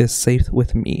Industries is safe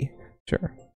with me.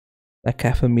 Sure. Like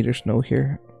half a meter snow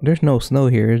here. There's no snow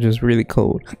here. It's just really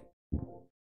cold.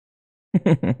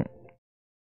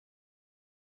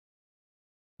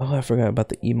 Oh, I forgot about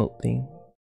the emote thing.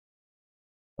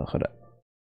 Oh, hold up.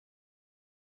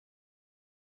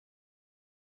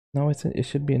 No, it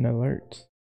should be an alert.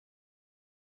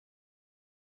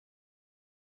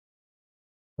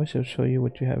 I should show you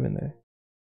what you have in there.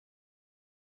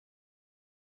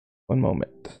 One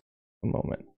moment.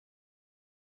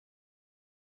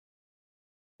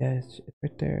 Yeah, it's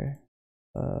right there.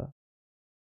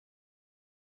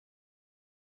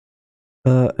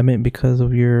 I meant because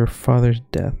of your father's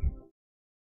death.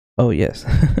 Oh yes,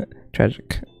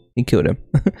 tragic. He killed him.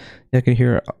 I can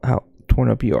hear how torn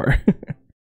up you are.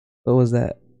 What was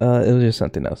that? It was just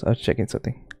something else. I was checking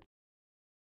something.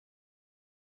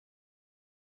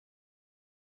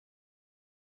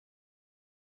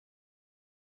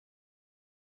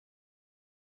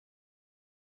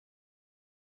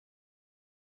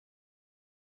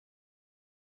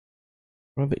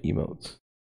 What are the emotes?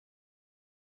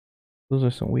 Those are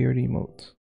some weird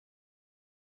emotes.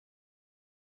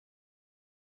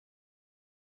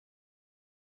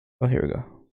 Oh, here we go.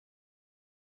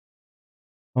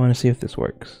 I want to see if this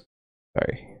works.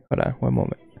 Sorry, hold on, one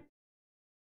moment.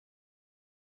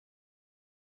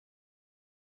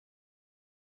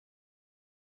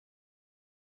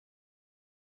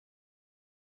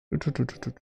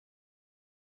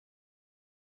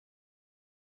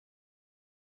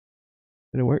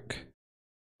 Did it work?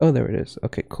 Oh, there it is.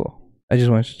 Okay, cool. I just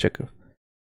wanted to check.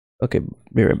 Okay,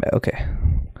 be right back. Okay.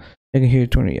 I can hear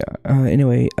 20.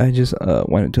 Anyway, I just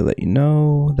wanted to let you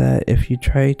know that if you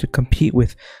try to compete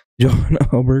with John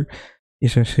Albert, you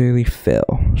sincerely fail.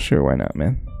 Sure, why not,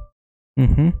 man?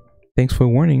 Thanks for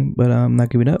warning, but I'm not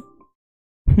giving up.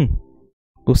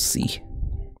 We'll see.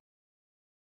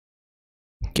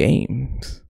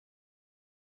 Games.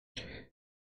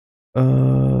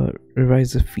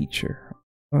 Revise a feature.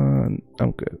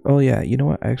 I'm good. Oh yeah, you know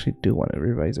what? I actually do want to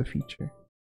revise a feature.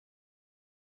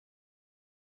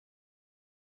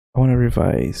 I want to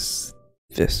revise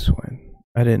this one.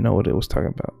 I didn't know what it was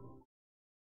talking about.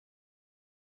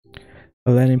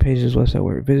 A landing page is a website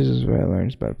where visitors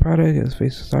learns about a product and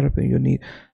face a startup, and you'll need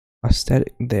a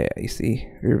static. There, you see,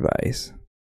 revise.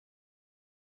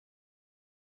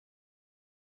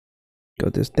 Go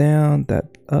this down,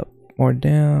 that up, more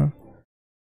down.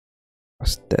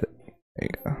 Aesthetic. There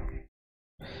you go.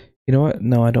 You know what?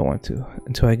 No, I don't want to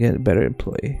until I get a better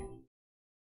employee.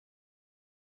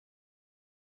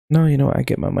 No, you know what? I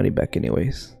get my money back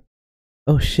anyways.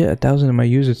 Oh shit! 1,000 of my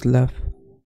users left.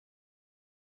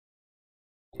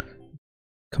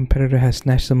 Competitor has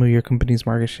snatched some of your company's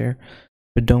market share,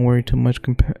 but don't worry too much.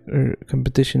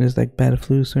 Competition is like bad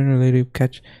flu. Sooner or later, you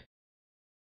catch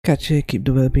it. Keep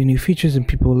developing new features, and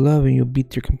people will love, and you'll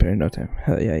beat your competitor in no time.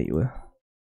 Hell yeah, you will.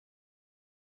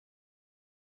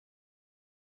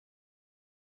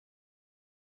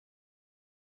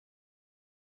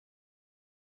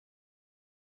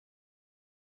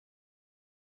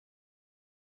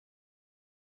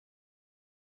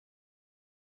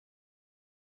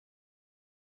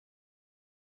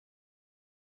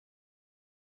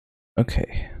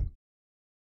 Okay.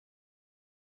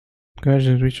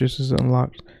 Congratulations, research is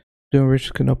unlocked. Doing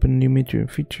research can open a new major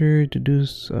feature. To do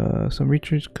some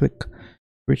research, click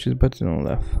research button on the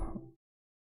left.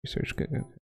 Research.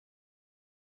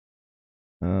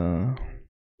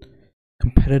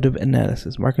 Competitive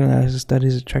analysis. Market analysis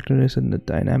studies attractiveness and the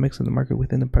dynamics of the market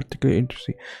within a particular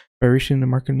industry. By reaching the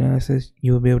market analysis,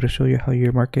 you will be able to show you how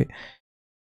your market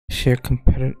share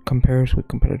compares with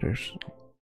competitors.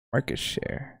 Market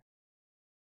share.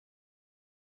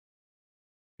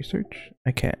 Research?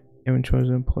 I can't. Haven't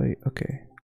chosen employee. Okay.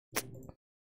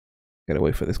 Gotta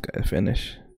wait for this guy to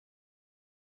finish.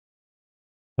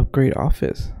 Upgrade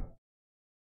office.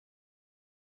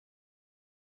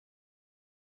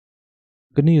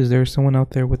 Good news, there's someone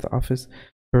out there with the office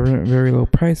For a very low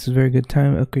price, it's a very good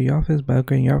time to upgrade your office. By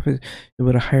upgrading your office, you're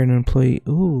able to hire an employee.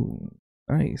 Ooh,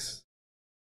 nice.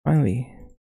 Finally.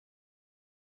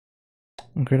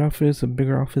 A great office, a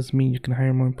bigger office means you can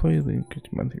hire more employees, but increase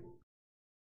your monthly.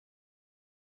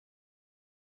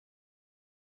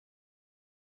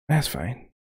 That's fine.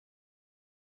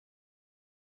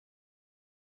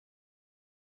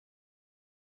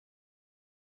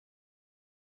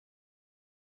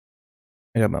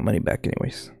 I got my money back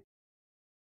anyways.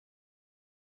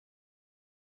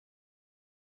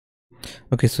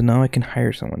 Okay, so now I can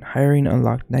hire someone. Hiring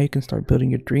unlocked. Now you can start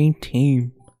building your dream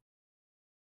team.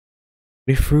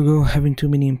 Be frugal. Having too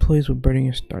many employees will burden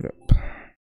your startup.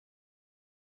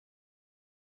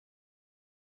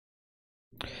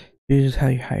 This is how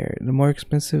you hire. The more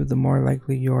expensive, the more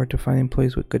likely you are to find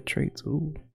employees with good traits.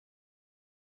 Ooh.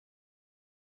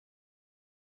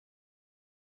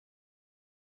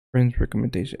 Friends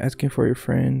recommendation. Asking for your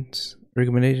friends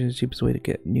recommendation is the cheapest way to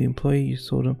get a new employee. You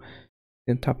sold them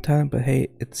in top talent, but hey,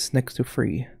 it's next to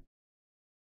free.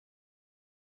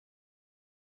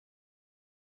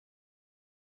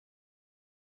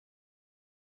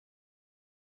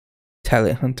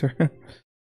 Talent hunter.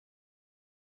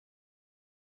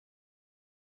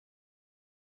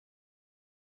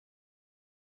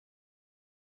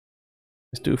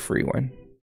 Let's do a free one.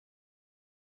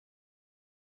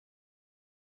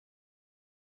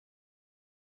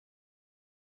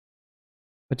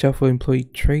 Watch out for employee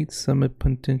traits. Some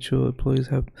potential employees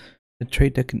have a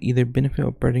trait that can either benefit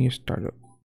or burden your startup.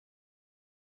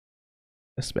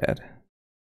 That's bad.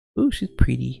 Ooh, she's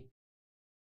pretty.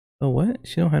 Oh, what?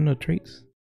 She don't have no traits.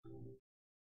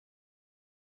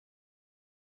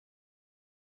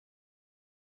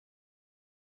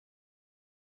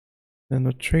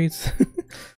 No traits.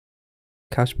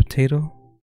 Couch potato.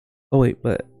 Oh wait,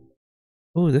 but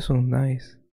oh, this one's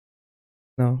nice.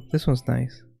 No, this one's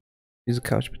nice. She's a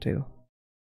couch potato.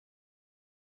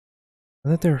 I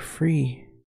thought they were free.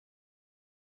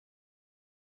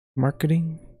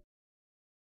 Marketing.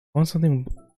 I want something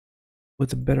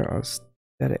with a better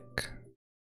aesthetic.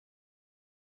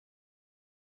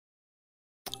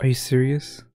 Are you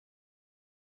serious?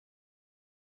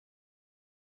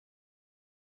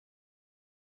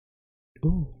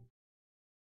 Ooh.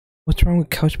 What's wrong with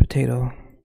couch potato?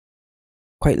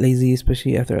 Quite lazy,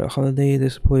 especially after a holiday.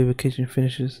 This employee vacation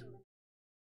finishes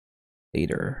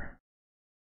later.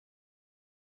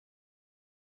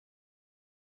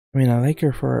 I mean, I like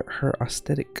her for her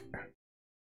aesthetic.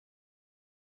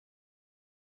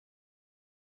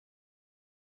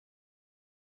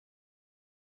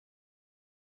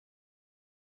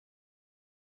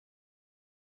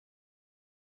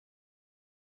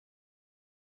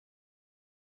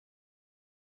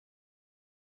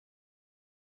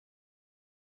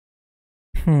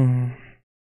 Hmm.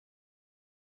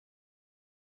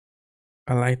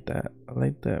 I like that. I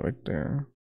like that right there.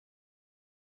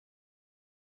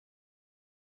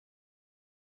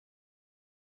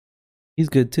 He's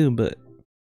good too, but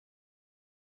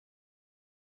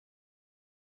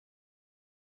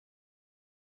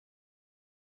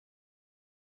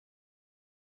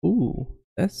ooh,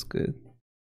 that's good.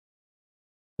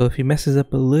 So if he messes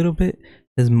up a little bit,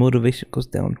 his motivation goes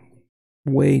down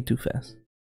way too fast.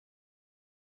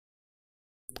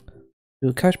 Do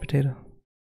a couch potato.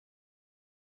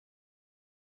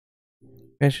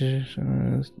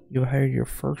 You hired your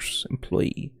first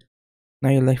employee. Now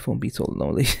your life won't be so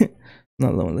lonely.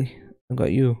 Not lonely. I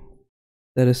got you.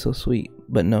 That is so sweet.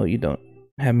 But no, you don't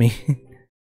have me.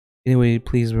 Anyway,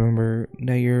 please remember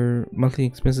that your monthly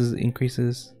expenses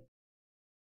increase.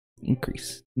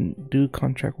 Do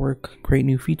contract work, create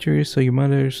new features so your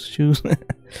mother's shoes.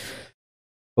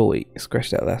 Oh wait,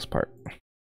 scratch that last part.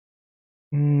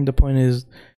 The point is,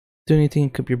 do anything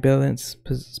to keep your balance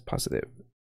positive.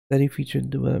 Steady feature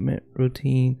development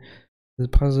routine. The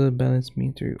positive balance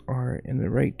means you are in the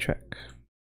right track.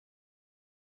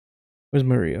 Where's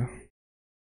Maria?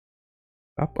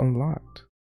 Up unlocked.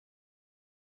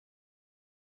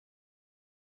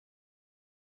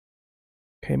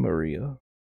 Okay, Maria.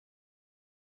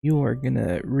 You are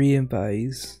gonna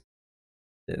re-advise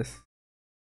this.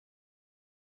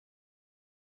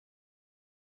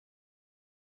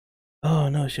 Oh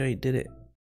no, she already did it.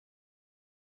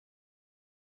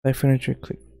 Buy furniture,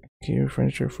 click here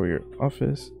furniture for your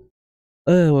office.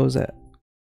 What was that?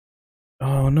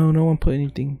 Oh no, no one put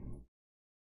anything.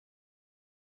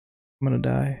 I'm gonna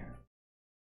die.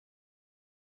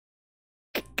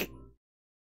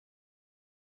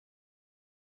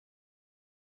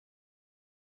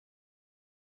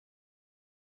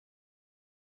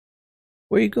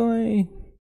 Where you going?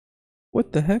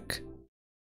 What the heck?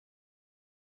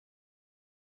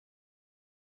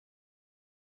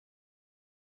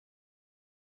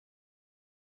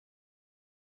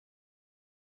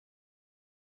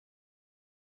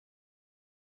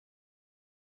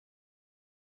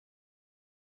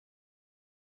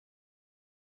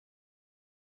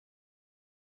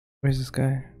 Where's this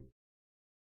guy?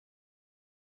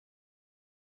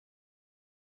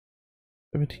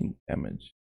 17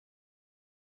 damage.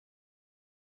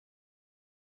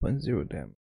 1-0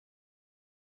 damage.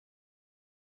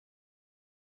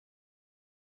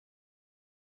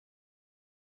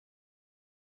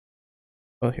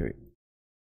 Oh, here we go.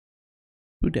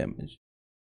 2 damage.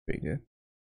 Pretty good.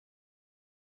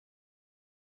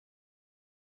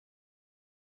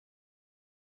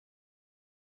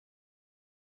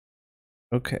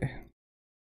 Okay.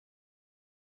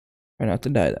 Try not to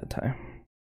die that time.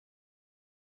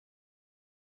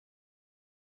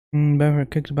 Better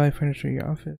kick to buy furniture in your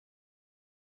office.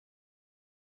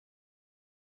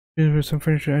 For some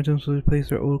furniture items will replace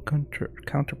their old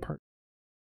counterpart.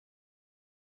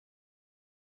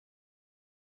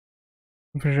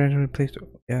 Furniture items replace their.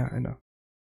 Yeah, I know.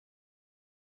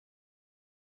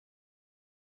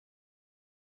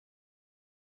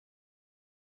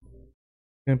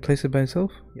 Gonna place it by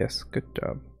itself? Yes, good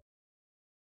job.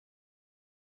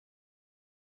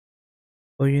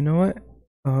 Well, you know what?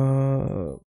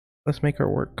 Let's make her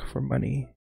work for money.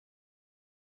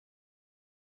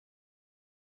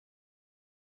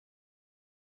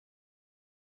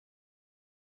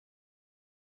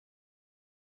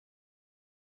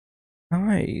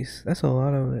 Nice. That's a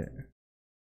lot of it.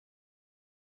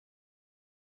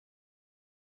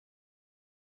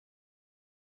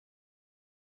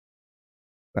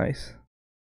 Nice.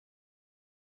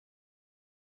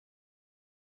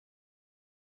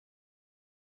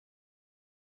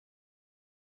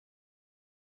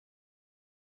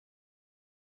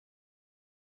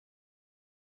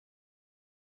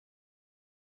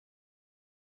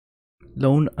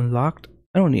 Loan unlocked?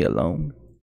 I don't need a loan.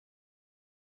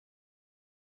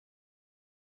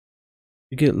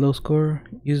 You get low score,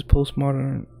 use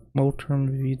postmodern term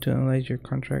review to analyze your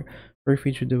contract for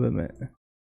feature development.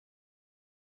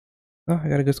 Oh, I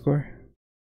got a good score.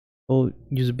 Oh,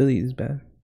 usability is bad.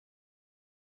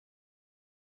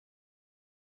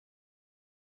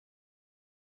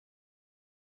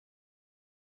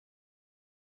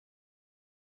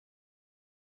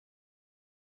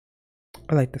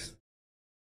 I like this.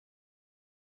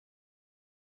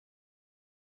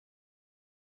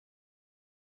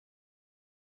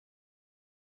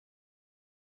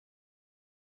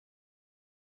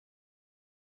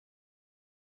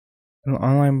 An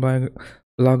online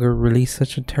blogger released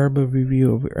such a terrible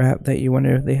review of your app that you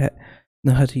wonder if they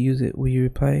know how to use it. Will you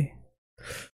reply?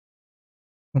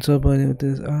 What's up, buddy? With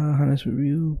this honest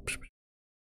review,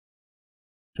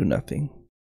 do nothing.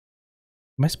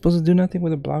 Am I supposed to do nothing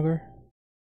with a blogger?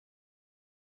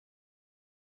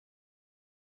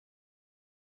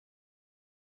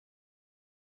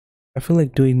 I feel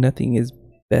like doing nothing is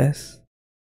best.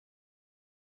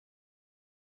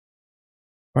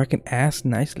 Or I can ask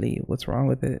nicely what's wrong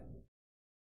with it.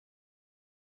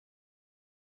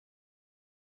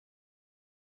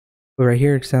 But right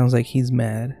here, it sounds like he's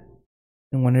mad.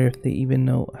 I wonder if they even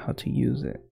know how to use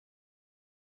it.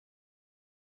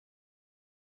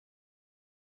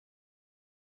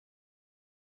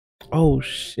 Oh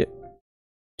shit.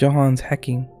 Johan's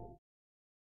hacking.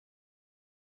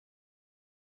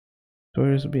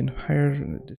 Stores being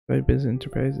hired by business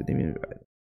enterprise that even.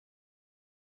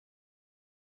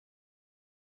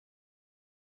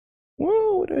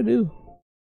 Whoa, what did I do?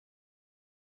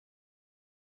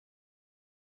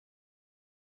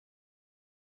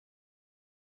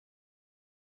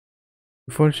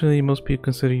 Unfortunately, most people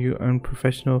consider you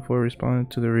unprofessional for responding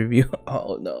to the review.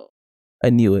 Oh no.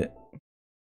 I knew it.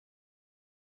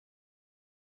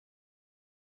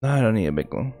 No, I don't need a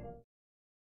big one.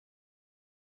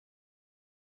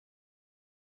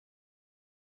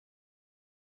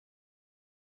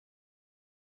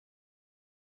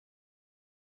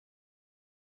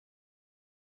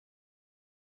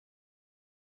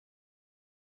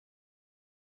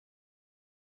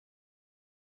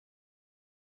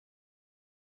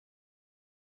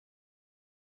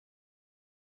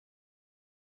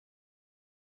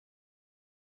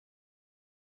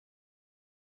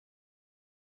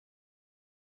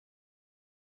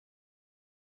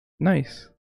 Nice.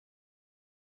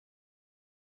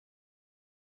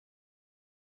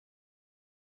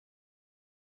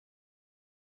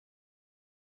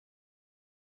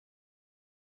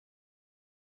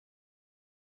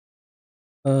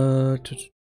 Uh,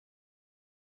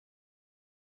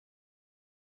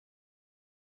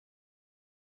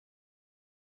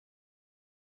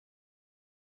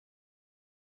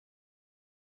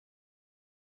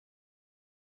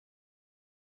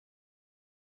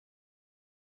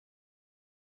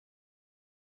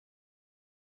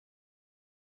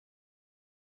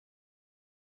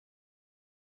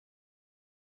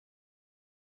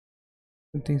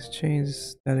 When things change,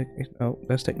 static. Oh,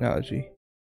 that's technology.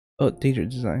 Oh, data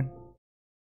design.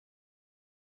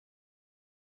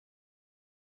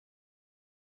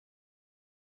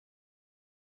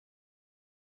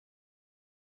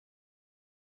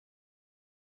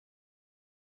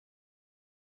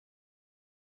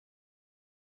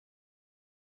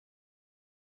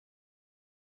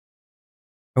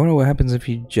 I wonder what happens if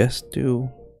you just do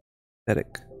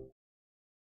static.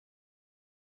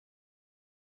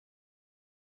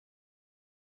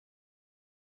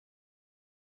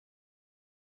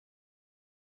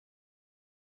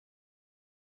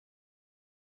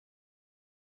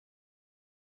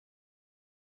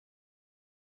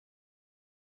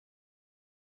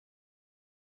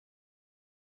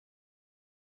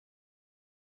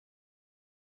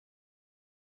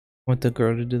 I want the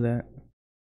girl to do that.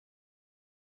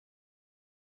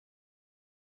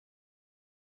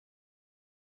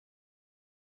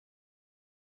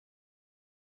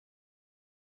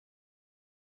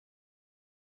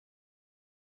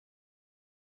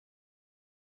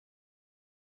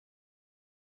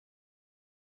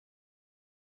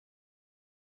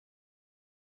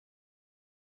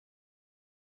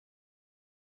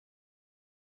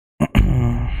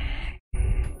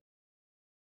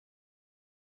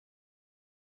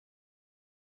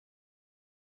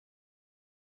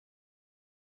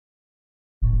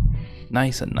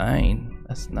 Nice, a 9.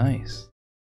 That's nice.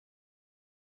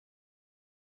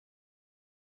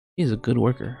 He's a good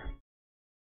worker.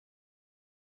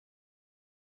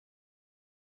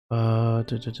 I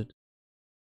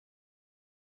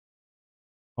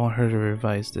want her to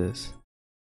revise this.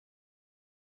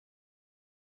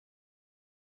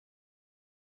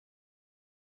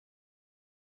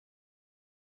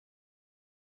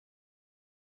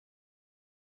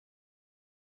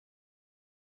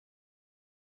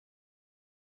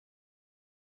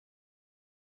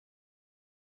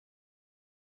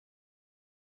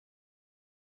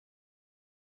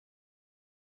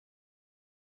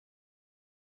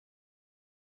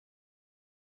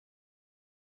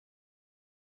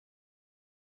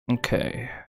 Okay.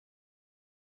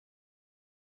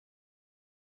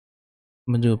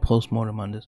 I'm gonna do a post-mortem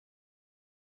on this.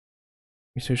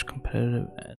 Research competitive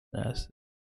and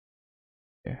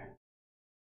here.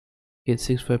 Get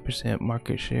 65%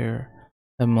 market share,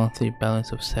 a monthly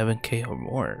balance of 7K or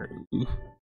more. Ooh,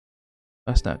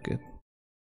 that's not good.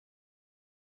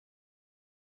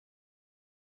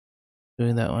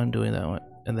 Doing that one,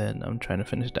 and then I'm trying to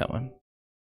finish that one.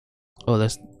 Oh,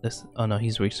 that's oh no,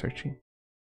 he's researching.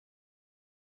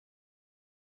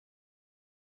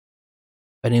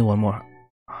 I need one more.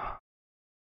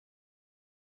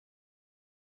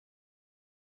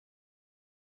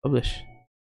 Publish.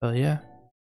 Oh yeah.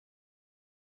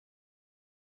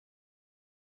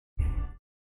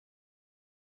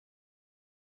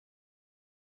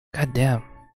 God damn.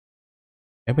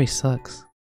 Everybody sucks.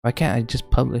 Why can't I just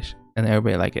publish and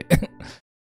everybody like it?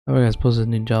 Everybody supposed to a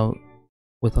new job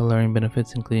with all learning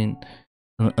benefits, including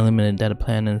unlimited data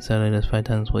plan and salary that's 5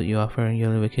 times what you offer on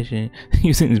yearly vacation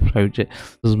using this private jet.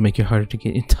 This will make it harder to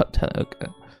get in top talent. Okay.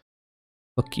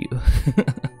 Fuck you.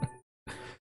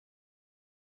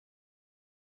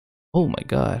 Oh my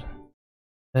god.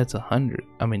 That's 100.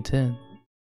 I mean 10.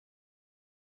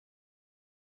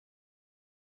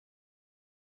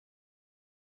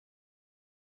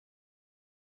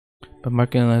 But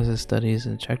market analysis studies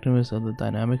the attractiveness of the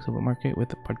dynamics of a market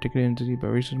with a particular entity. By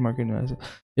research market analysis,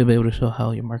 you'll be able to show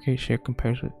how your market share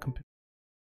compares with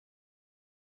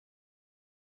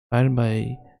guided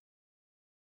by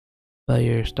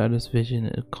your startup's vision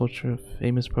and culture. A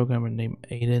famous programmer named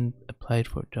Aiden applied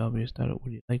for a job at your startup.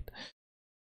 Would you like?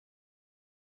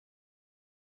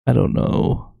 I don't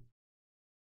know.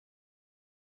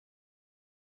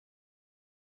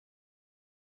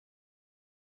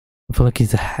 I feel like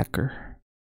he's a hacker.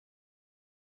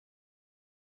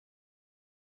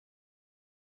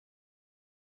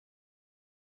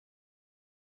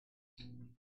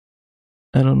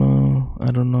 I don't know.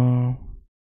 I don't know.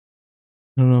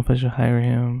 I don't know if I should hire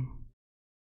him.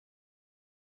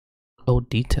 Oh,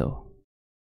 detail.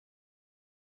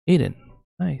 Aiden.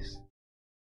 Nice.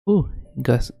 Ooh,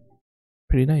 Gus.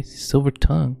 Pretty nice. Silver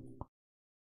tongue.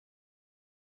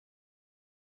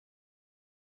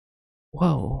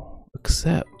 Whoa.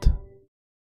 Accept.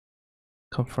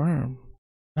 Confirm.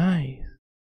 Nice.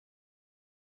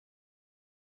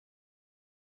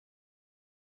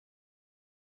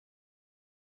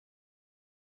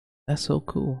 That's so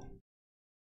cool.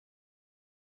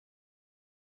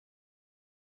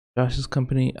 Josh's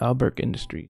company, Alberg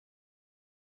Industries.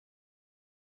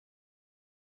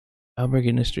 Alberg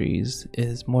Industries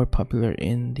is more popular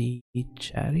in the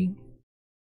chatting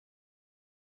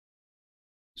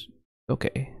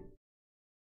Okay.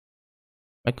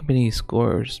 My company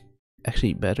scores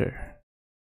actually better.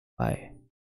 Why?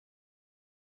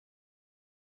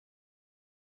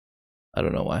 I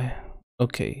don't know why.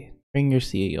 Okay. Bring your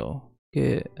CEO.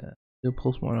 Get do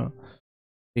postmortem.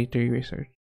 D3 research.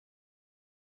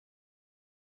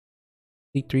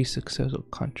 D3 successful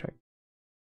contract.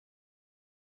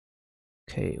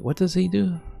 Okay, what does he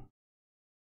do?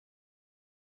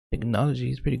 Technology.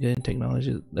 He's pretty good in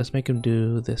technology. Let's make him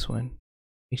do this one.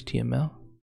 HTML.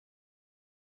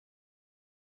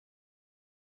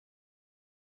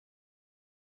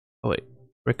 Oh wait,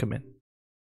 recommend.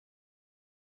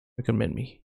 Recommend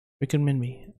me. Recommend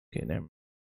me. Okay, there.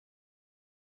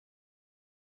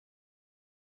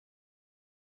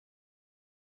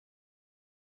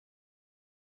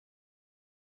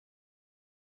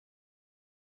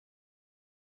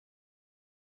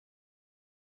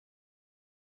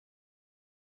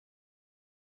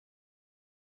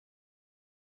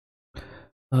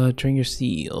 Train your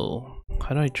CEO.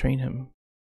 How do I train him?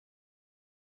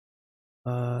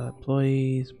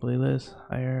 Employees, playlist,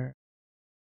 hire.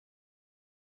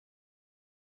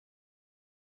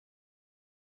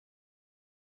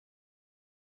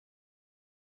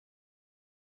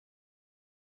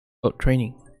 Oh,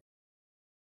 training.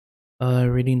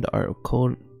 Reading the art of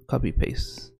code, copy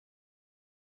paste.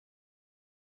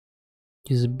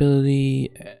 Usability.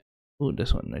 Oh,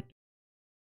 this one right.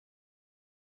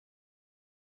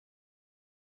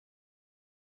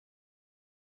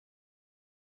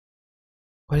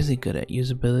 What is he good at?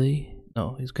 Usability?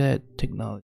 No, he's good at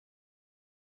technology.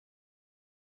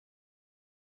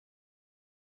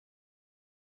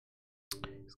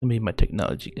 He's gonna be my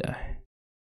technology guy.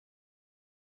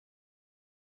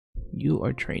 You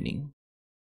are training.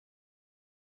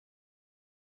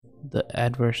 The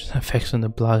adverse effects on the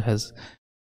blog has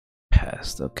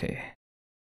passed. Okay.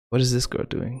 What is this girl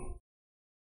doing?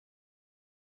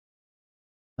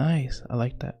 Nice. I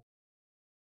like that.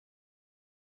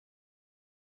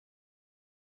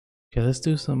 Okay, let's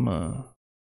do some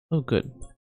oh good.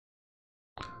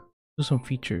 Do some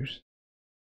features.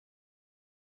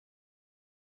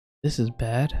 This is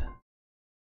bad.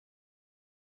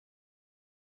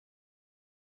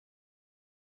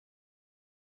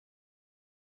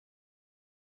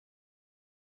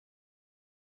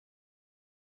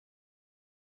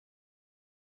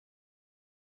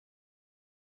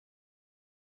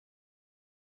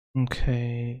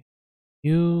 Okay.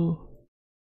 You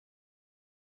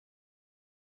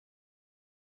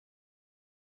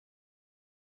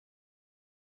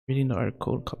reading the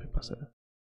article, copy paste.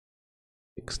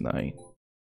 X9.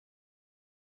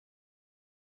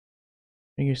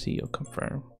 Bring your CEO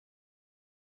confirm.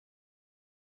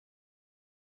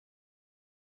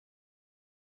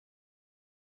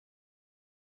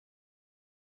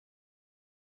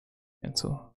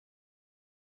 Cancel.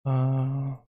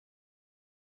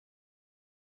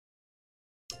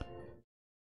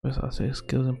 What's I'll say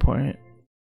skills important.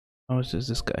 How much does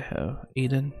this guy have?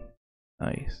 Aiden?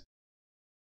 Nice.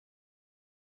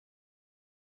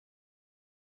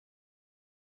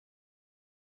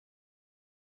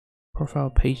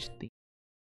 Profile page theme.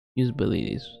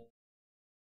 Usability is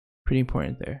pretty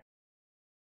important there.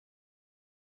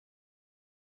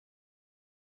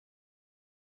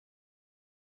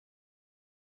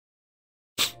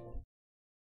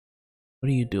 What are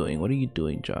you doing? What are you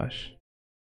doing, Josh?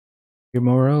 Your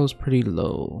morale is pretty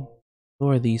low. So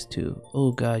are these two.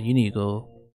 Oh god, you need to go.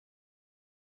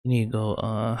 You need to go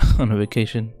on a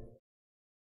vacation.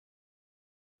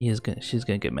 She's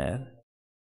gonna get mad.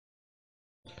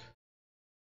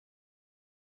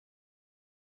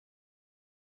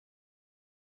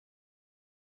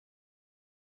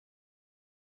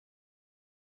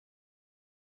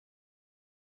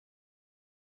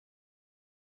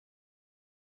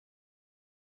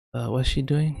 What's she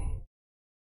doing?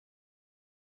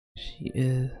 She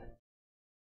is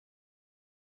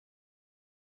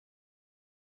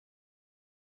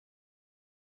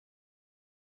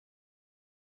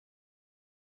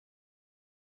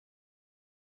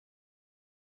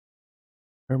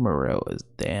her morale is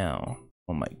down.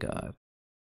 Oh my god.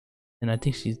 And I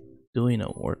think she's doing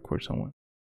a work for someone.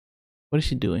 What is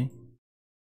she doing?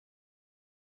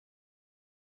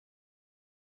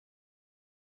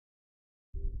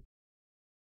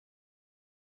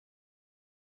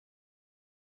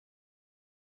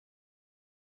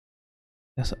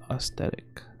 That's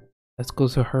aesthetic. Let's go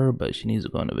to her, but she needs to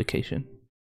go on a vacation.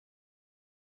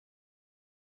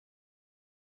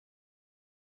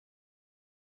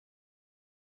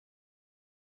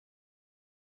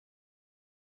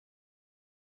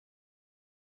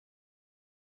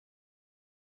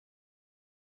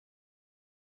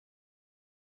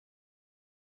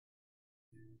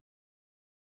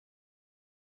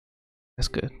 That's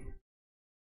good.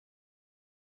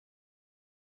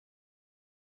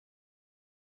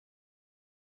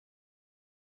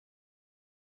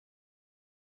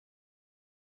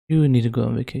 You need to go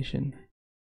on vacation.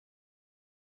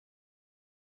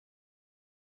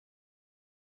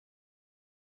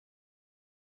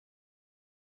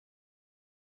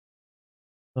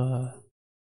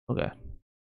 Okay.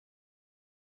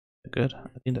 Good.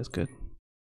 I think that's good.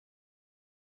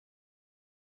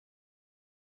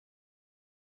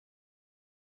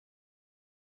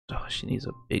 Oh, she needs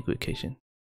a big vacation.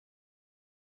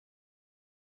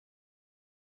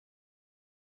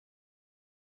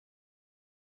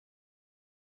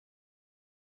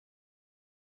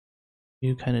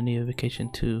 You kind of need a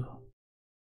vacation too.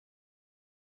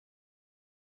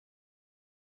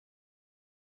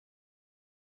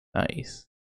 Nice.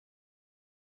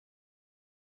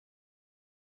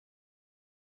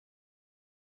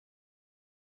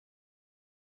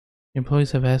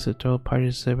 Employees have asked to throw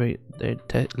parties to celebrate their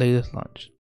latest launch.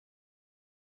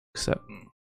 Except,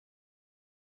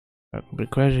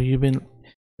 Crasher, you've been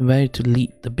invited to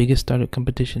LEAP, the biggest startup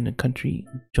competition in the country.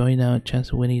 Join now, a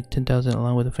chance of winning 10,000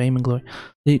 along with the fame and glory.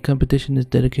 LEAP competition is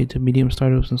dedicated to medium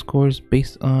startups and scores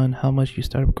based on how much your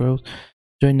startup grows.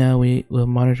 Join now, we will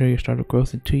monitor your startup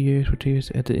growth in 2 years. For 2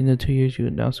 years, at the end of 2 years, you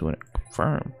announce the winner.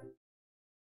 Confirm.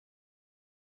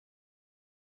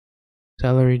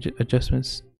 Salary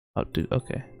adjustments up to,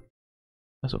 okay.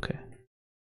 That's okay.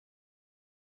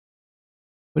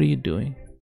 What are you doing?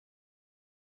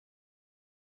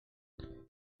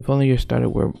 If only your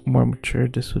startup were more mature,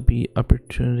 this would be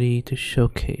opportunity to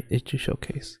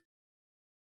showcase.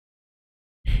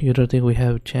 You don't think we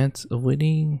have a chance of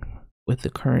winning? With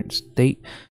the current state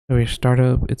of your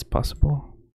startup, it's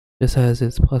possible. Just as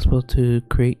it's possible to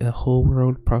create a whole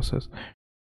world process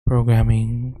program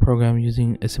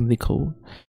using assembly code.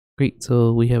 Great,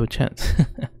 so we have a chance.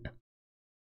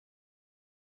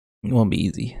 It won't be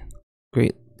easy.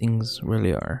 Great things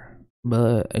really are.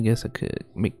 But I guess I could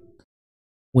make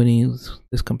winning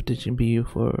this competition be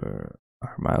for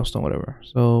our milestone, whatever.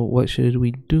 So what should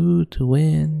we do to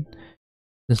win?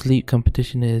 This LEAP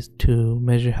competition is to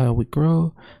measure how we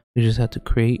grow. We just have to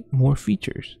create more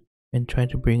features and try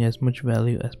to bring as much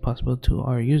value as possible to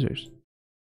our users.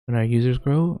 When our users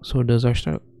grow, so does our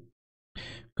startup.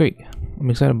 Great, I'm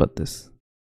excited about this.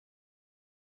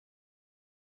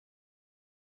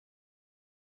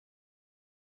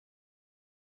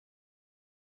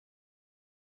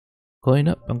 Going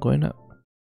up, I'm going up.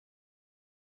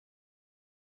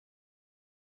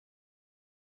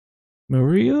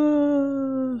 Maria!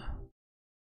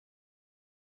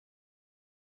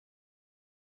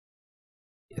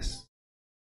 Yes.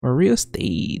 Maria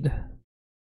stayed.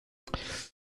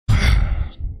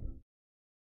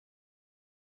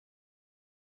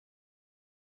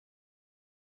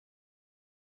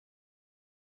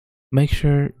 Make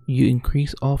sure you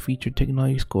increase all feature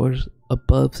technology scores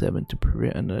above 7 to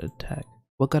prevent another attack.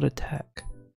 What got attack?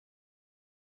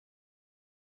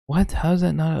 What? How's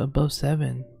that not above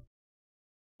 7?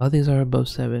 All these are above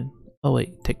 7. Oh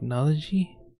wait,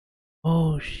 technology?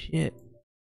 Oh shit.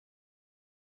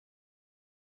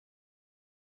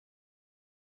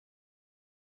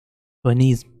 So it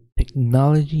needs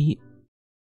technology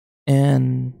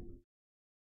and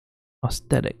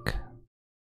aesthetic.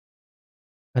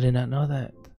 I did not know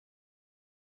that.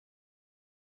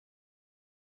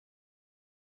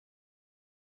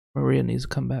 Maria needs to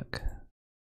come back.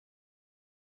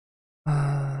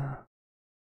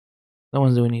 No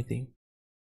one's doing anything.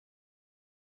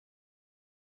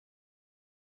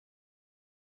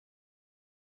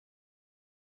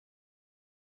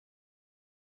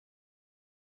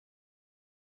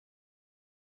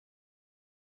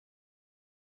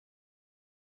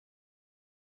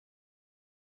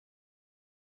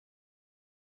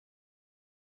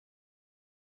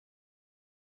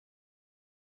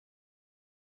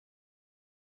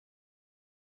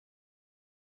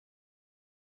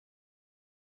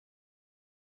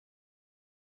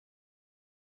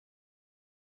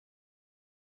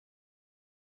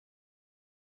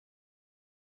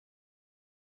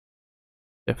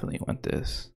 Definitely want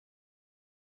this.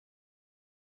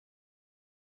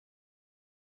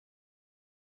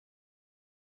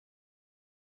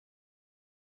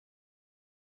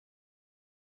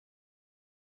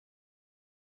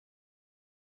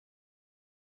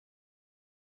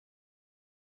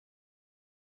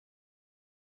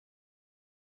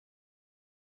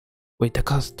 Wait, that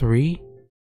costs 3?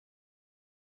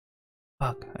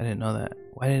 Fuck, I didn't know that.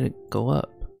 Why did it go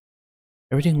up?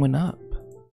 Everything went up.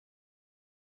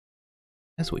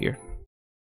 That's weird.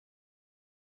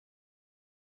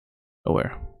 Oh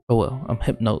where? Oh well, I'm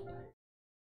Hypnote.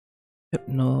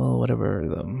 Hypno, whatever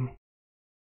them.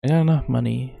 I got enough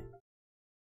money.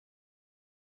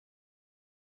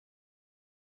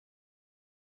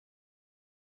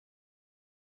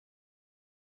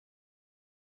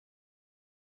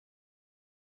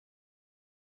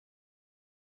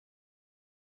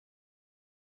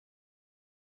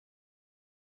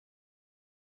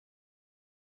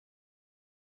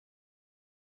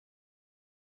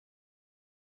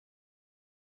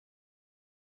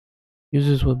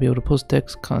 Users will be able to post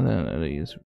text content at a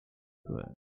user.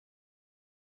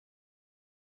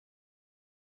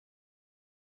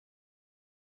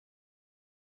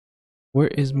 Where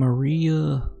is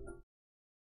Maria?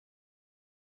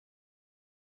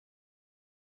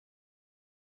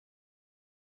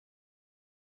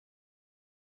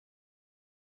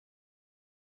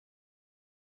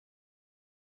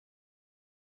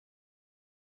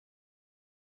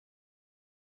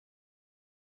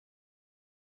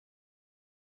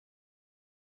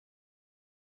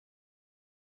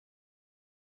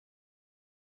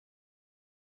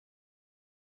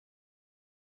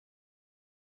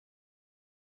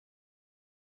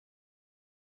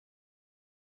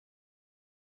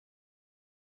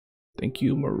 Thank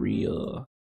you, Maria.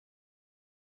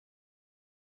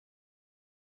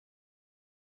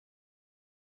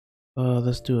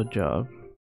 Let's do a job.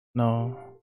 No.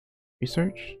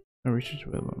 Research? No research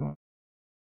available.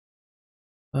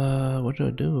 What do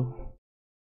I do?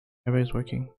 Everybody's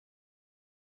working.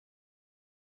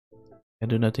 I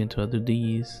do nothing until I do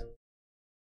these.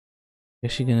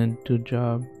 Is she gonna do a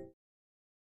job?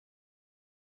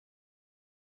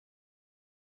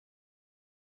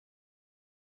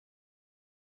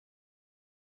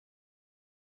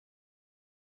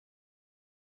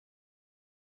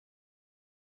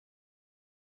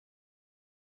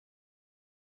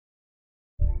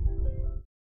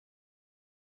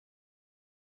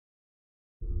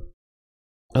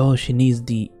 Oh, she needs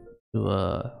the to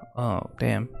oh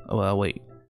damn. Oh well, wait.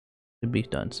 It'll be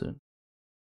done soon.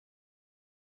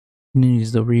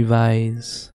 Needs the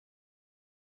revise.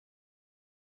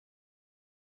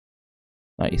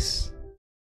 Nice.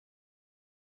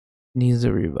 Needs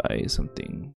to revise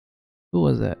something. Who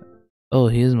was that? Oh,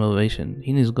 he has motivation.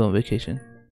 He needs to go on vacation.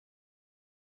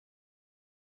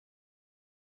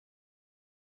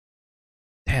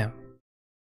 Damn.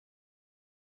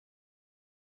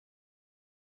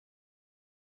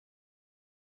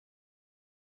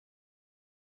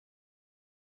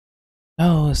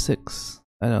 Oh, a 6.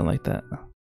 I don't like that.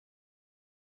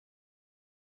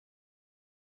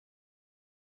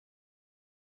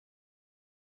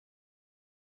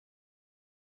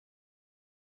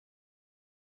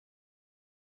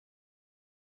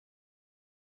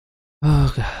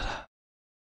 Oh god.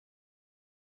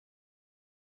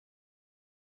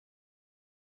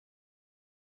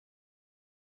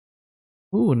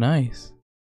 Ooh, nice.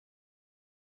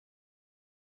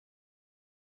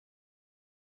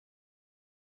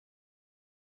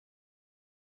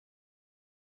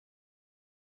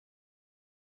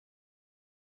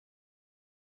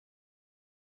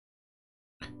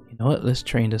 You know what? Let's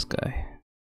train this guy.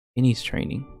 He needs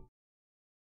training.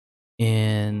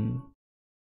 And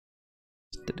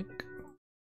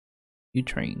you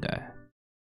train guy.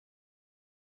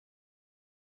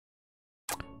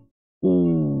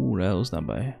 Ooh, that was not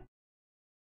bad.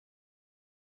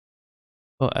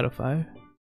 Oh, out of 5?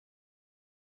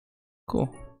 Cool.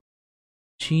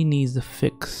 She needs to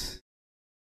fix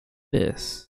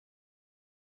this.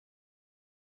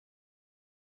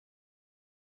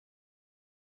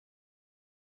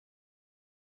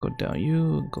 Go down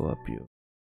you, go up you.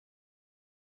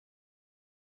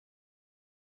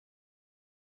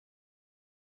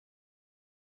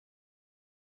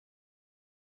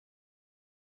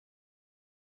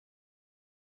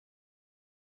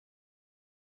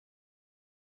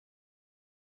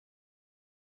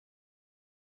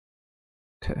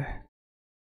 Okay.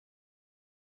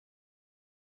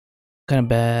 Kind of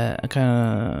bad.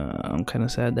 I'm kind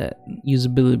of sad that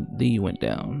usability went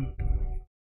down.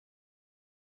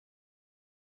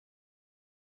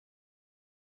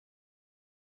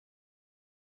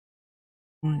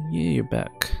 Yeah, you're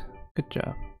back. Good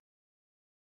job.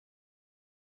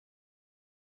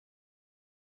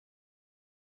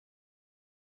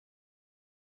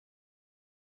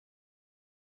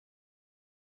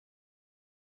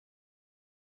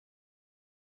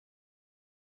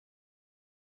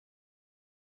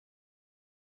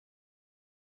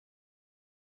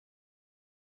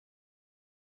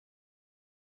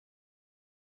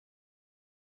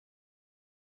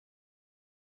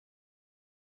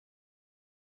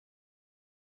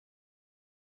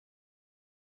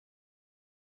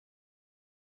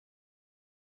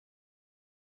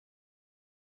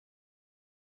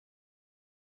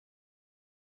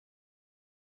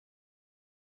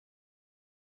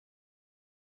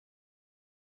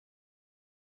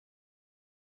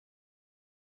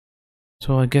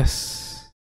 So I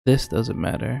guess this doesn't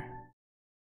matter.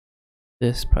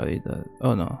 This probably does.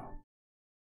 Oh no.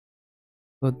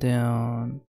 Go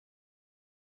down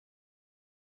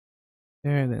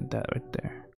there, then that right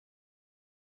there.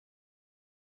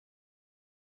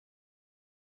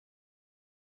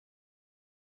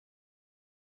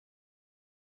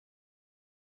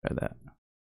 Try that.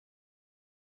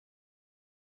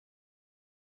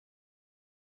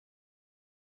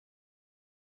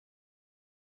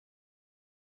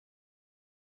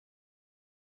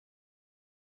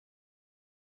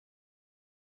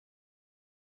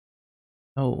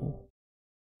 Oh.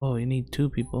 Oh, you need two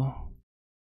people.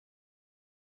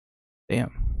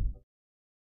 Damn.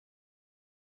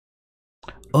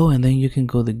 Oh, and then you can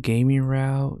go the gaming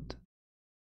route.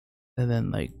 And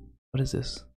then like, what is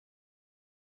this?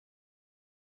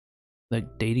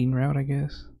 Like dating route, I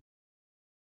guess.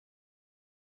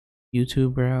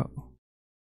 YouTube route.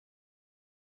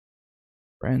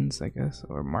 Friends, I guess,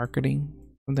 or marketing,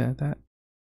 something like that.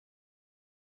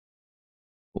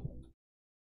 Cool.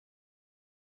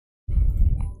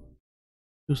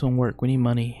 Do some work. We need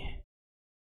money.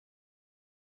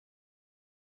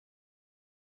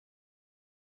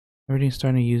 Everything's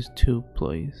starting to use two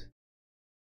employees.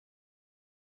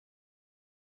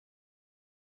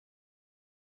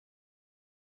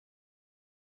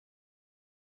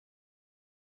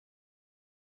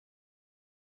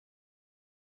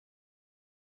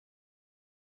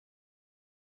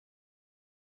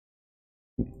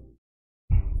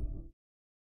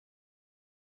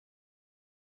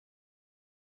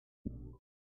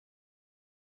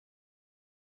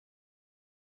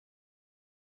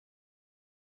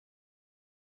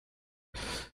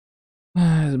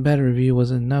 The bad review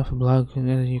wasn't enough. A blog,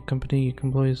 your company, your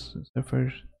employees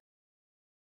surface.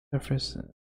 I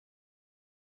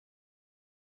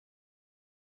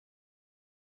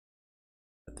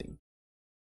think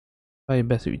probably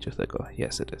best if you just let go.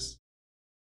 Yes, it is.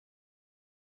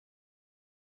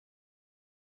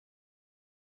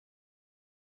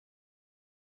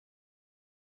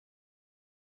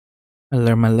 I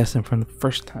learned my lesson from the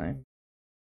first time.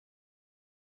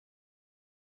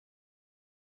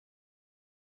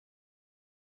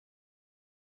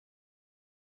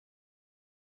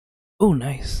 Oh,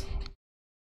 nice.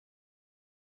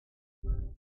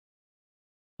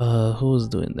 Who was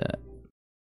doing that?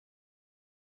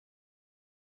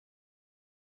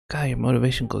 God, your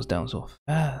motivation goes down so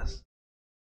fast.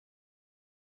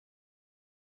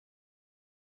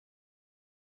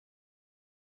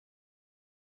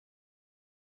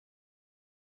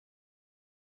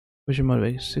 What's your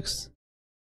motivation? 6,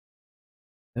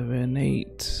 7,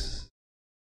 8, 7,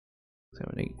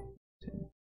 8, 10.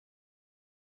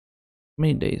 How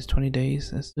many days? 20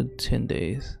 days? Let's do 10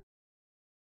 days.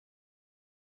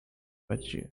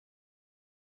 But you.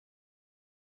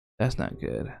 That's not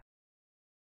good.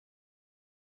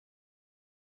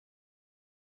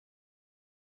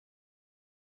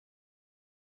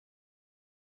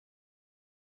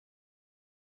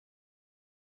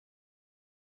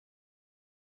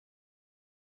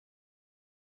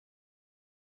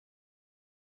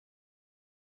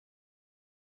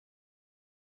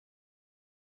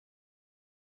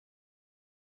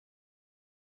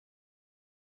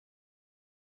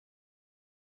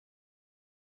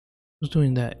 Who's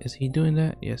doing that? Is he doing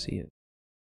that? Yes, he is.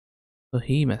 So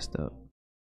he messed up.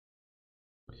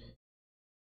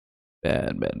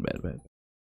 Bad, bad, bad, bad.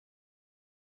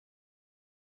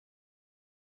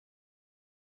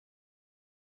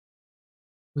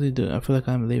 What's he doing? I feel like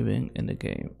I'm leaving in the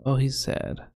game. Oh, he's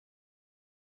sad.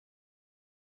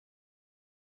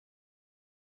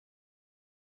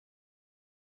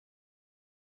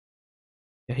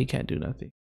 Yeah, he can't do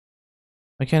nothing.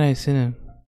 Why can't I send him?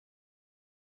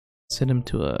 Send him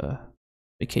to a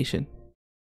vacation.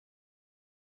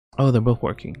 Oh, they're both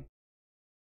working.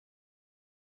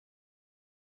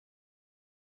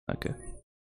 Okay.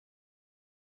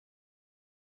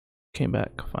 Came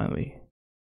back finally.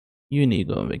 You need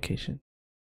to go on vacation.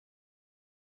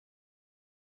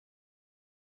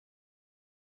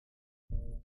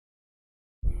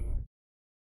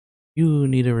 You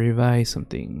need to revise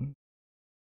something.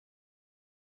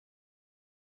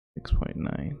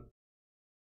 6.9.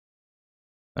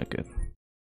 Not good.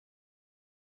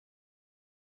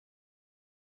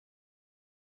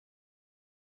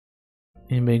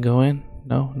 Anybody go in?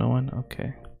 No, no one.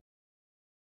 Okay.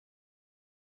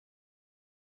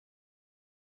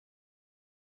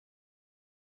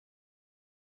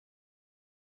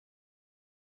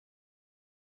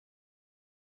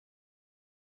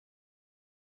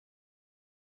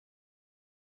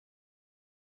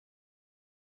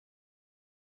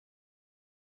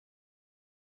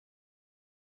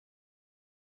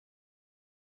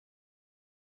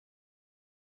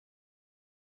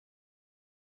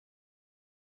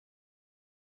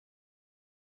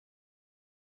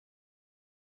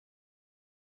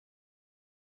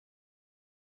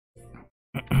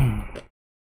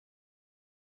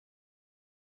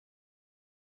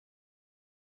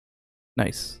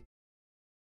 Nice.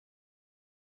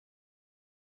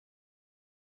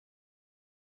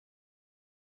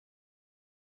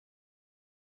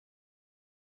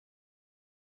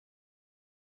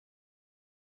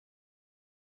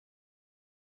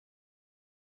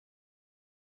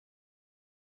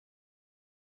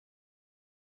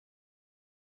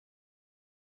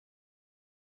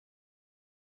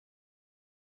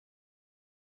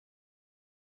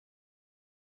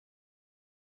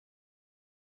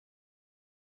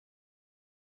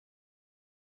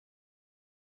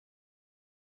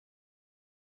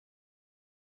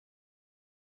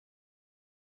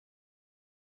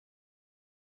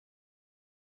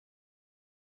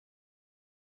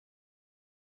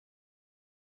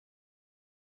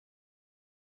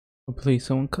 Hopefully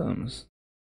someone comes.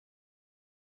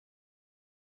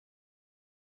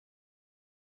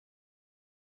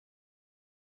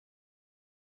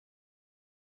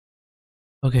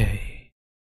 Okay.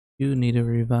 You need to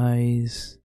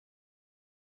revise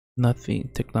nothing.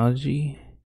 Technology.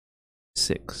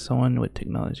 6. Someone with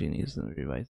technology needs to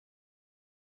revise.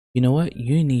 You know what?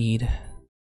 You need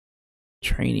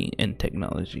training in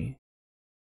technology.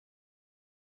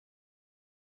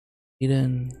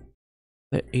 Aiden.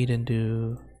 Let Aiden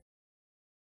do.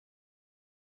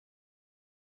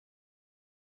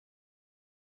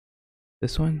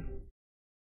 This one?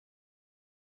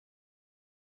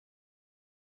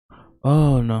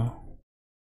 Oh no.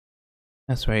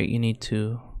 That's right, you need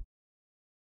to.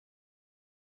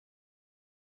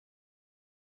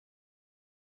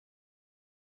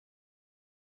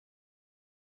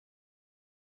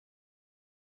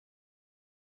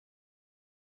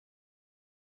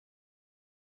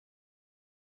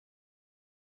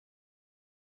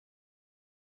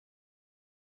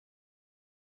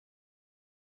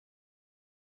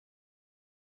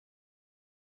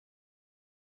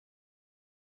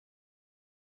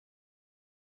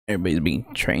 Everybody's being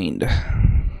trained.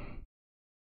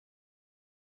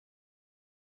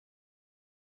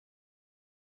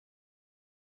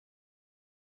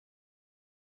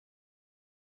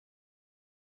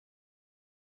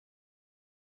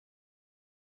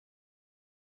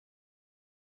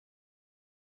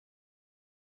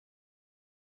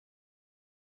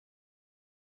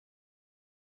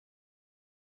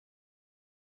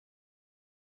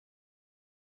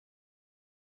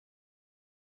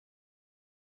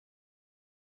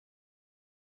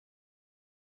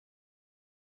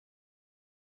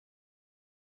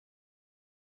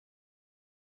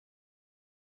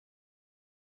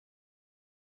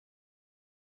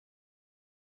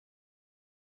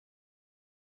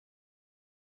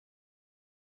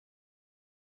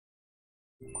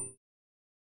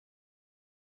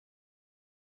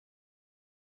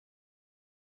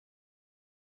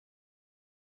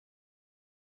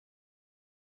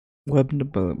 Web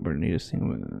developer need to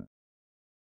sing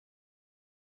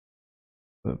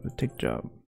with a tech job.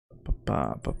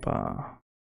 Papa, papa.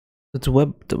 It's a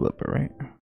web developer, right?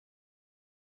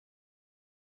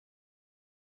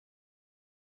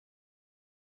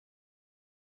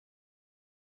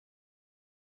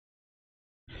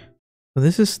 Well,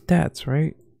 this is stats,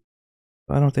 right?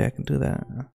 I don't think I can do that.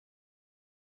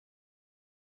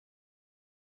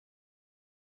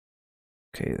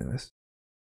 Okay, that's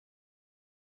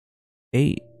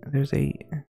 8. There's 8.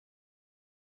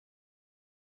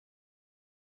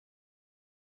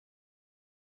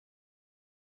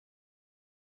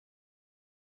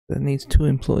 That needs 2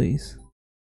 employees.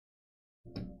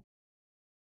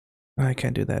 I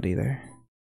can't do that either.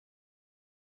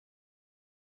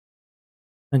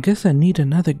 I guess I need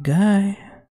another guy.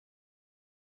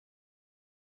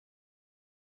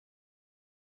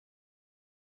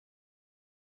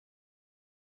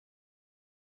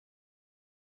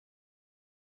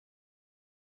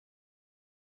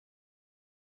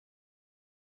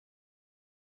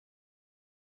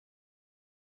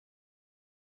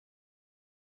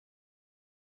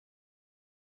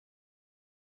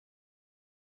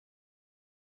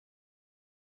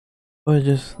 Or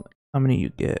just how many you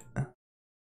get?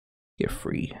 Get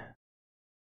free.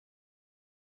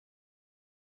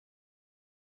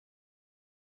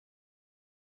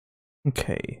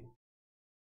 Okay.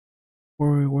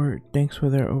 Word. Thanks for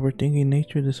their overthinking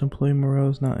nature. This employee morale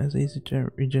is not as easy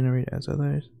to regenerate as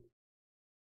others.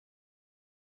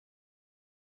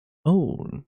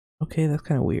 Oh, okay, that's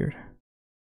kind of weird.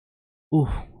 Ooh,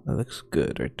 that looks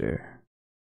good right there.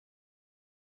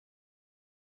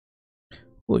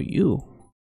 Who are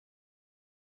you?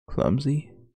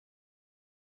 Clumsy?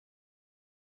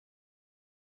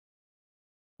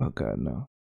 Oh god, no.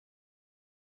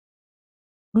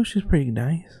 Oh, she's pretty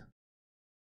nice.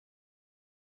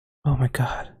 Oh my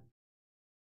god.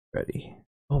 Freddy.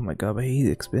 Oh my god, but he's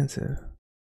expensive.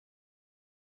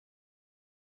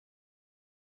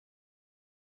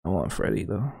 I want Freddy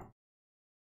though.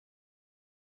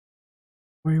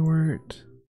 Wayward.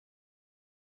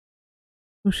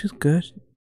 Oh, she's good.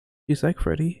 She's like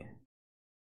Freddy.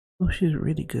 Oh, she's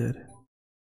really good.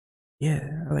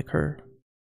 Yeah, I like her.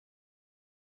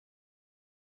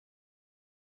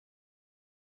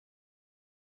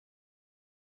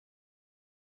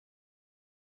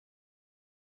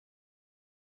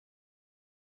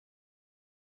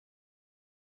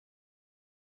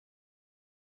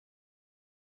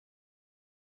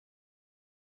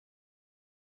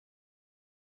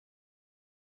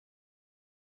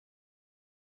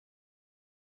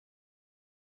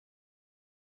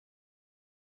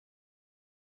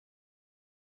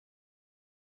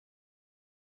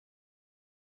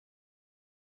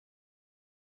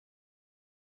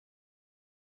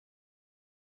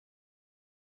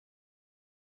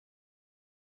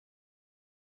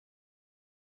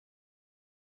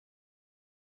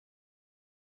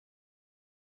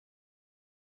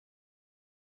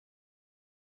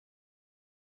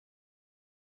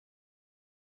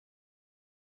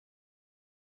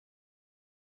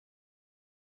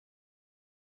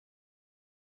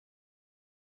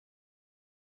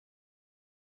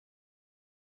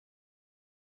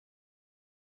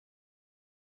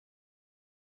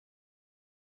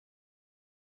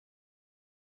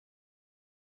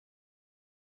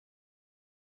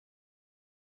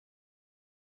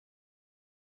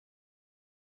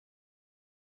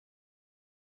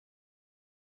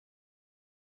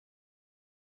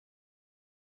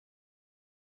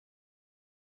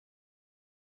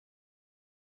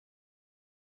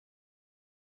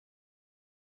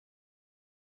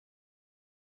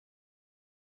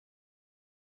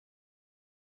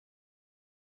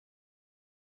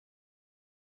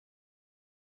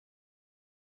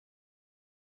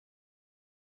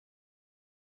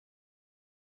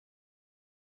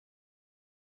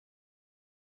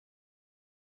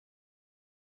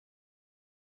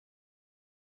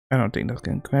 I don't think that's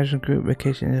good. Crash group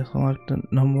vacation is unlocked.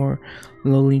 No more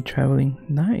lonely traveling.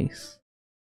 Nice.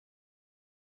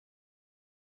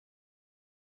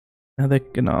 Now they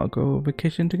can all go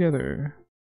vacation together.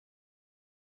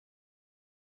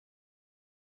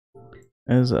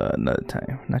 There's another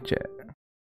time. Not yet.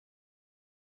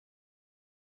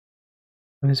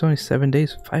 And it's only 7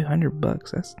 days.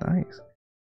 $500. That's nice.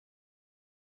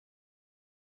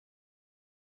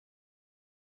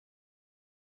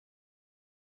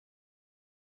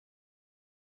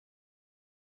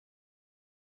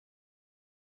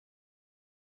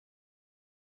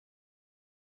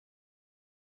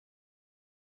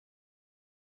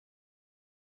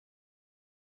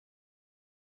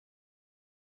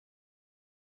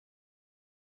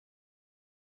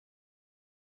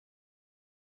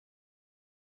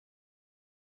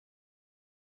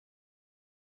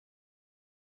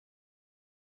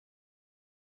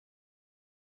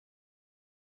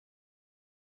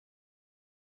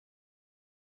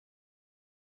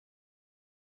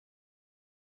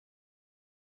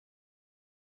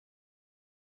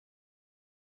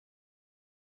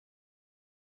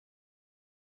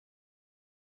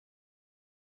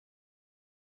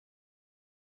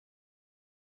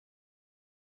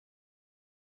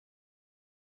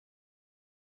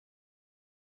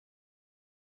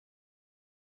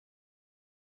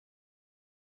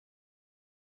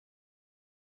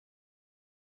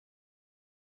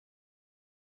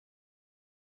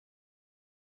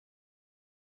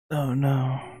 Oh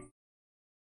no.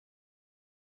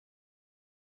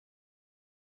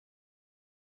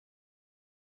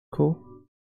 Cool.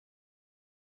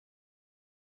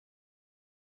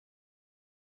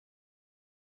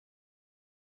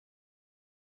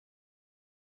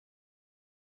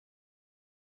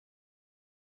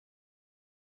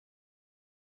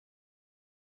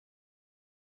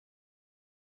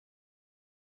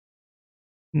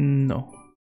 No.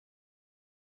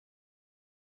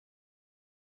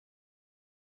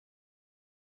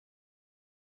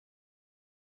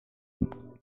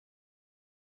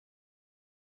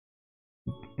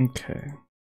 Okay.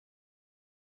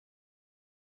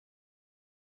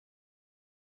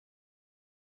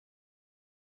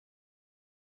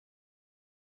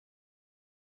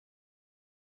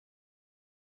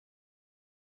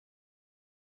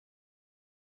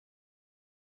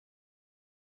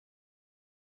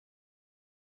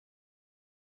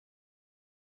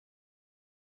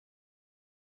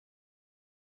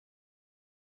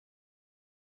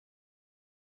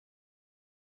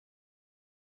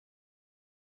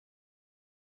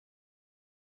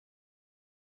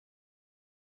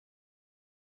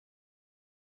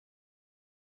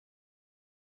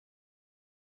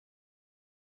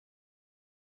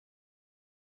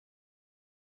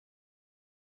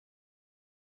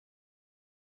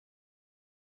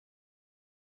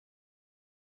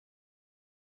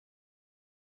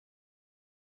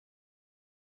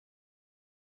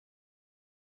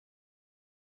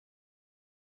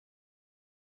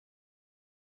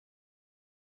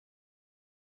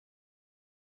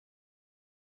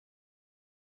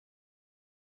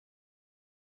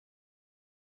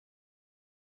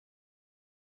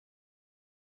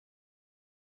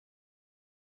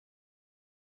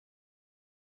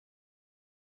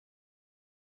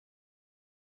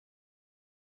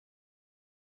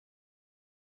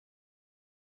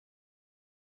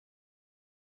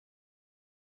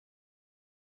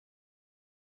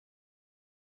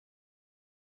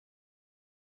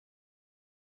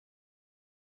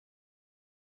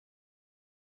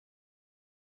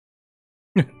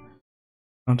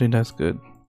 don't think that's good.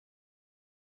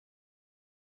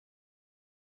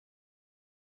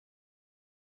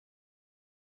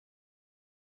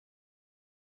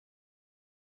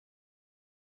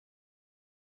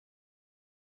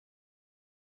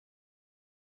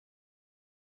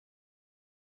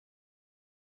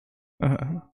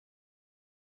 Uh,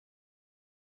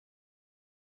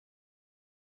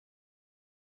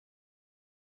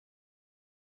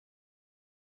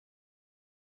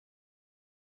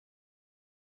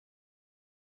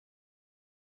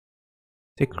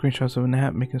 take screenshots of an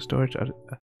app, making storage.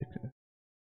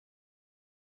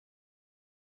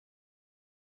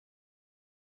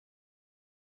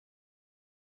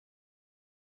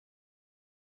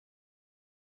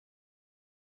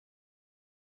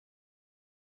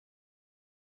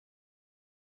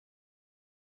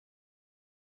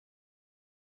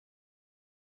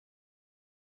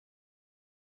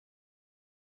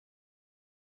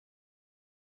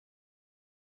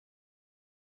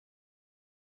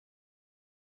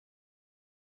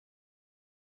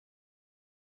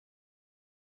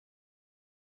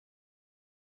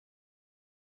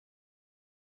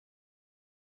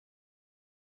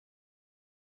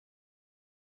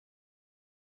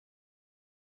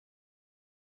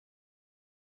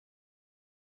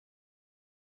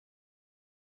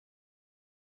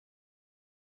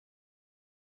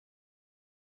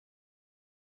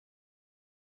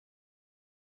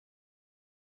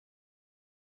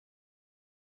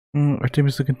 Our team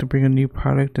is looking to bring a new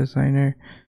product designer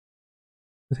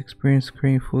with experience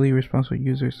creating fully responsive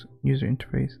user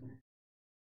interface.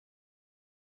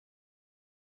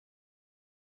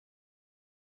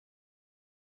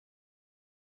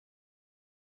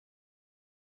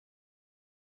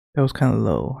 That was kind of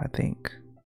low, I think.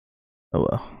 Oh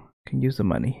well, can use the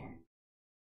money.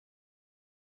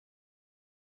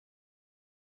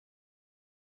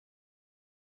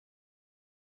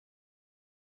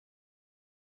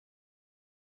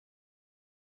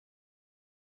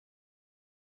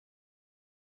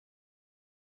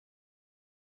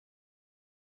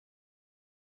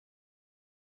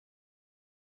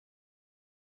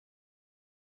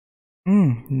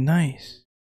 Nice.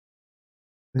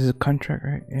 This is a contract,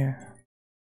 right? Yeah.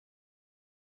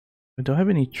 But do I have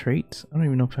any traits? I don't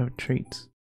even know if I have traits.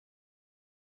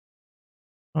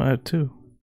 Oh, I have 2.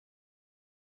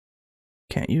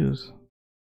 Can't use.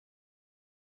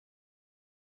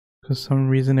 Because some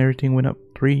reason everything went up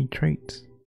 3 traits.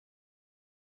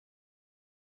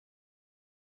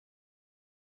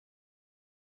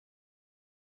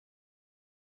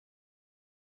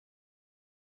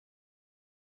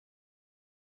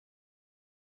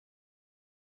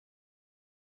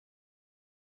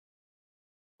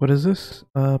 What is this?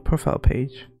 Profile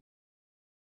page.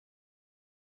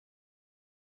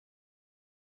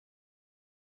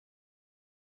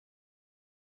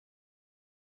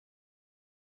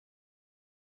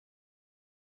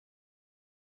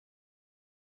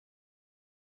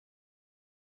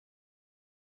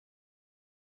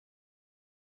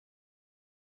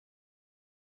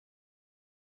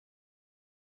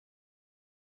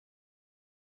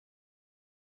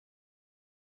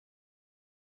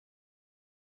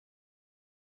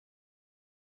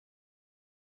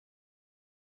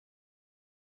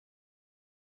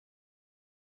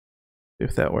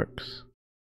 If that works.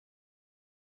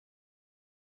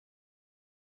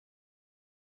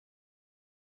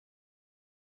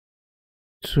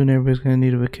 Soon everybody's gonna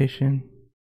need a vacation.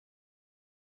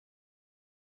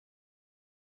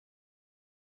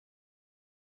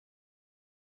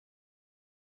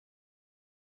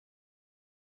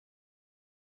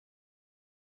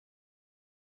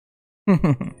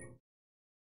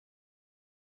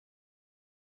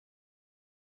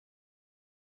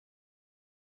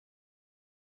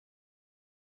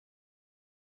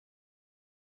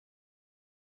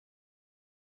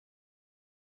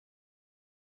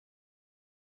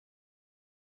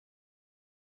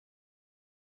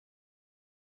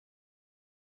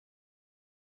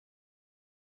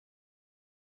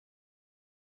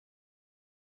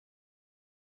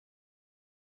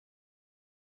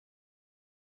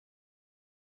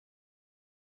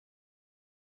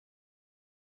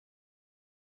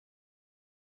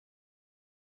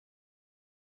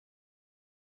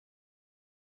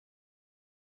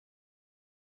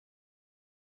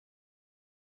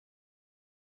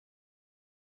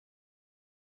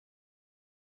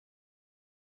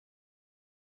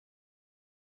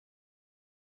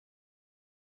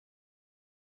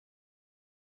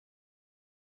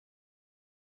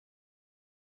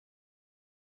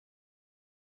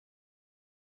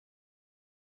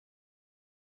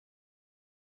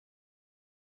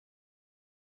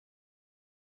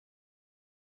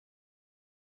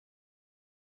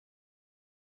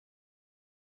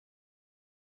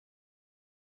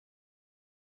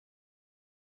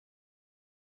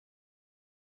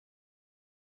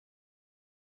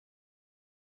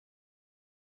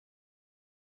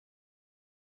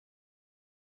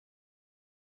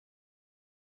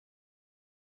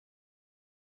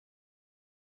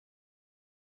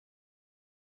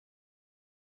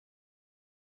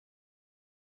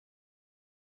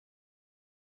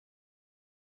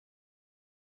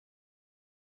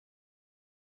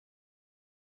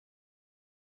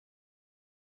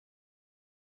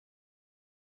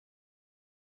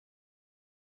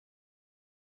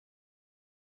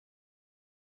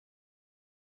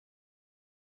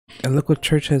 A local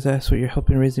church has asked for your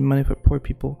help in raising money for poor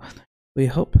people. Will you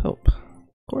help? Help. Of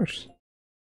course.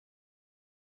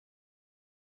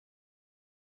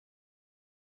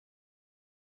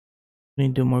 We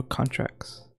need to do more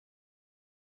contracts.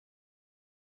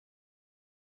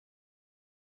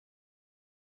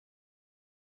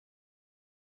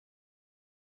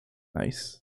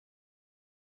 Nice.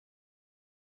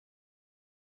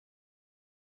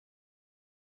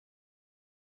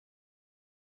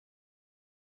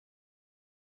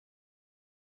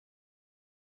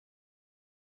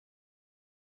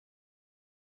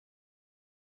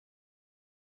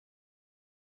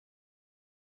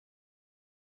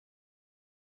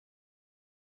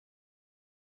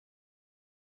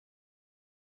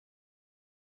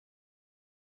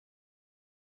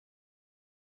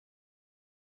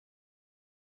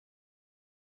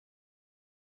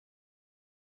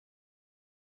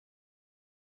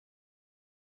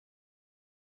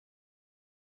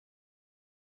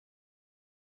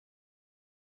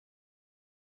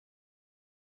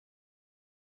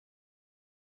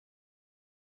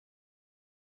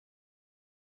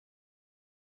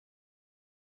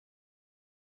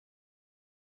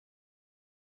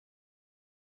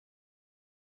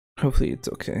 Hopefully it's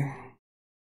okay.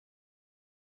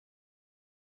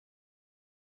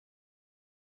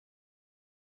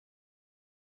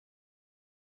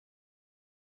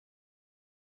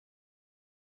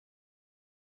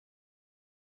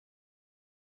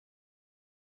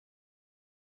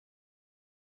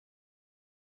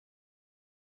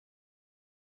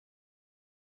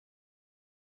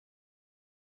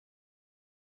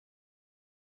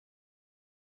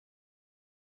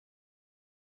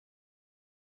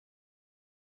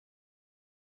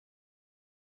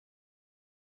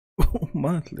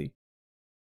 Monthly.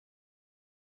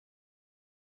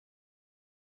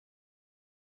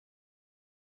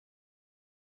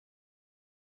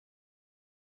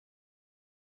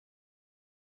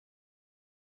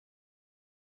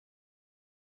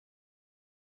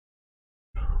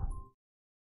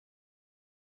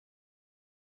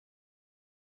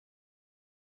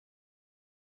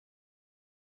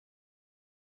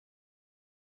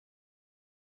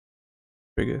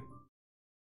 Pretty good.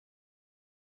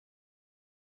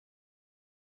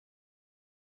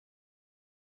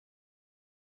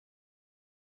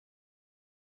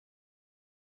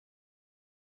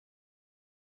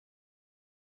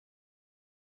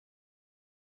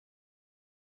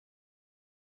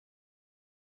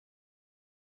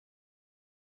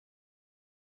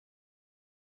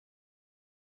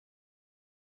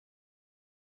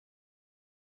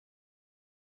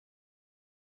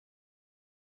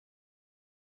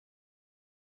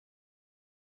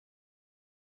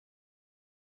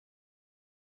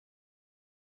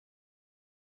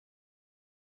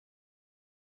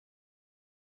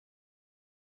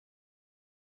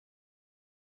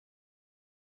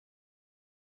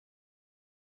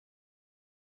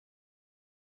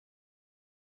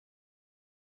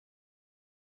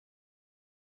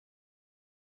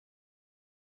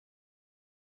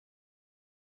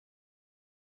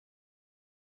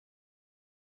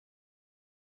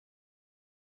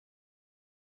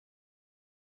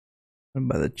 I'm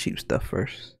buy the cheap stuff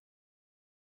first.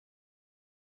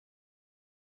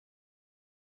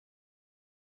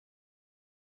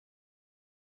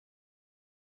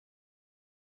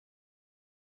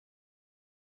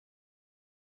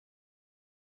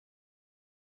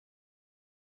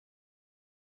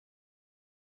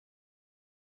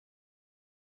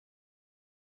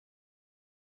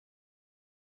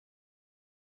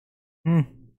 Hmm.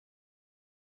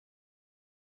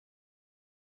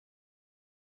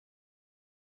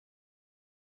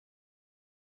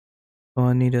 Oh,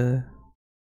 I need a.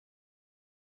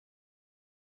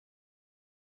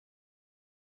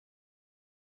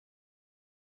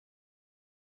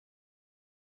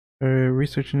 A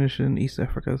research initiative in East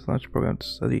Africa has launched a program to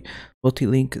study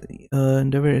multi-link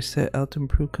endeavor is set out to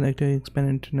improve connectivity and expand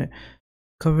internet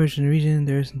coverage in the region.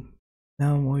 There's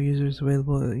now more users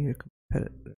available at your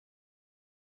competitor.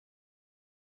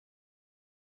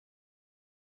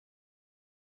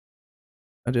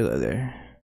 I'll do that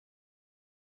there.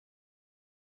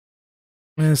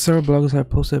 And several bloggers have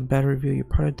posted a bad review of your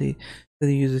product. They say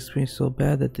the user experience is so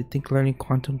bad that they think learning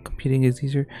quantum computing is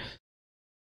easier.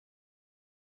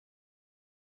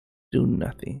 Do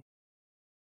nothing.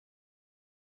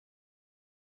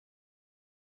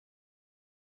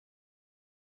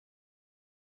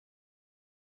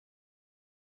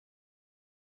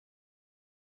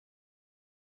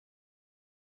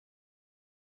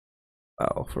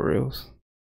 Wow, for reals.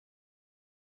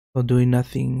 Well, doing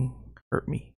nothing hurt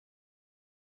me.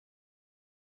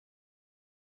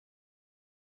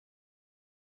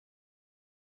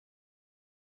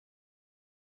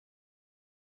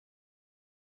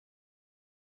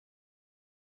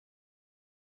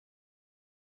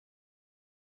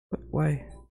 Why?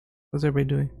 What's everybody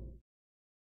doing?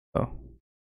 Oh.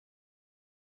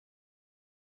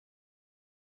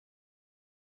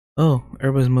 Oh,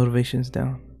 everybody's motivation's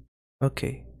down.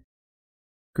 Okay.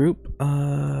 Group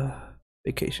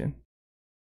vacation.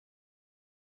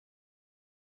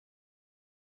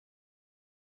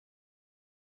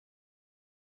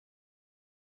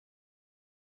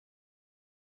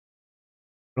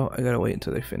 Oh, I gotta wait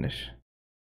until they finish.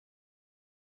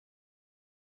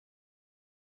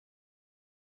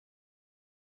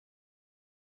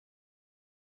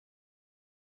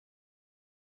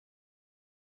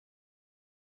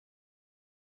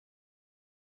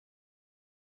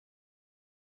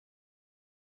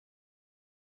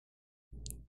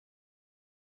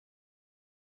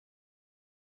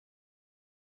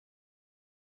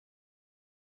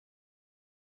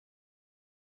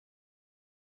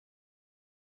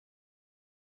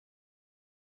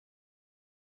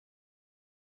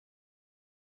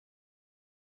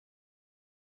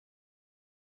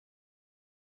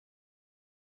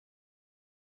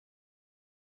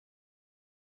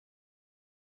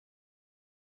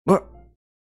 What?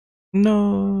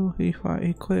 No, he fought,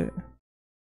 he quit.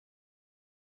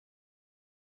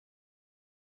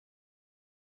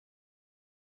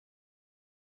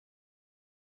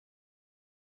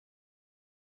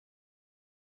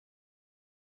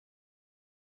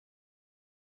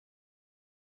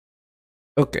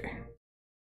 Okay.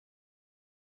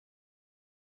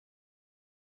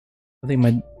 I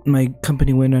think my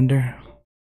company went under.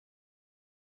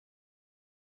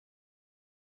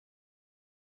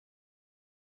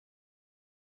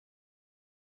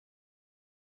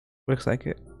 Looks like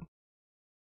it.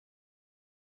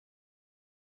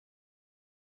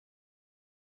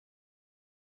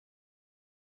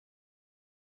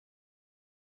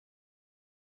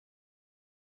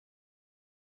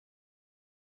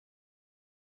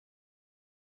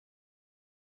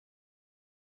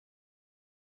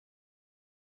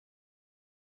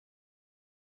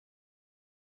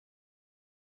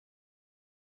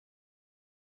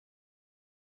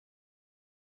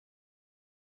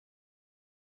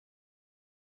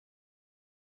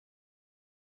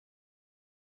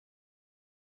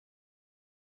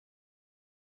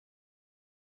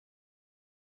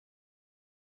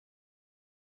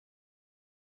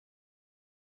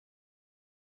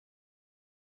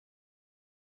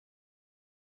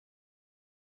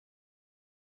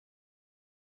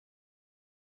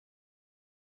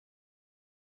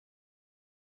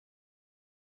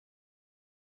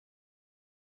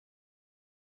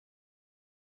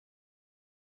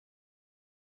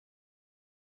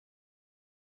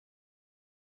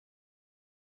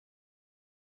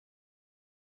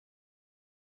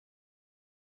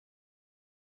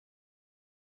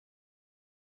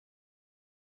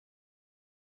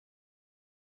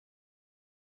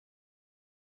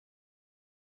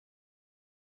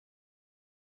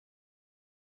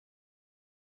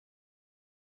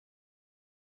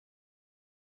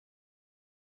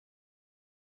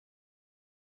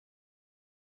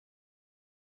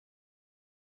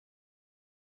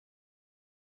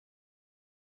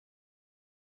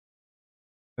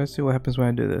 Let's see what happens when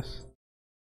I do this.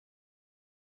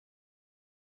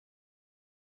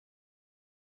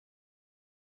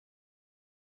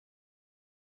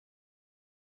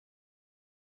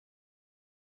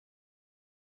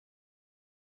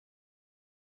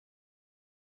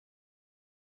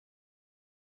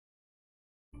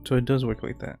 So it does work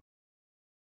like that.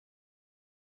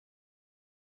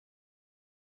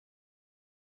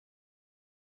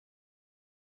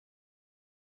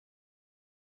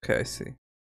 Okay, I see.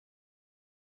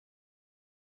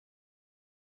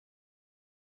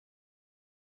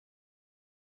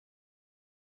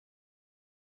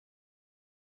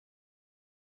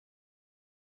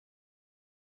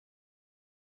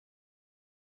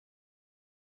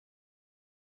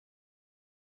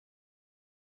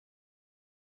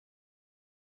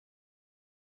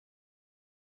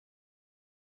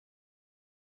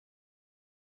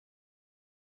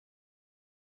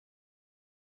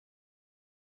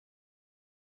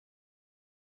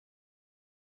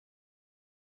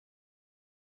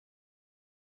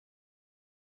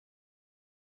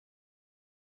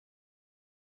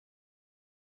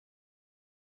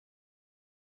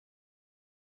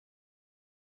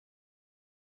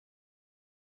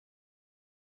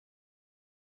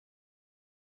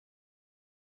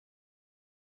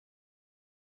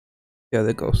 Yeah,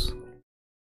 that goes.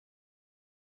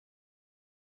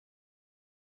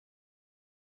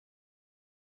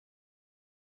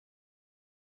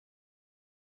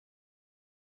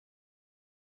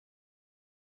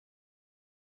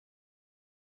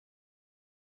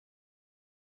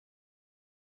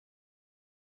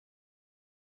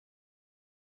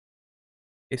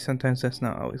 Okay, sometimes that's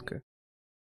not always good.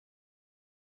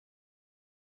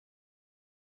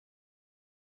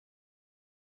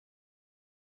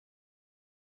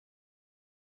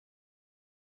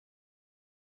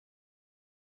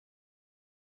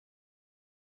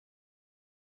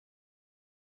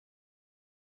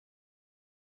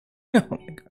 Oh my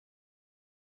god.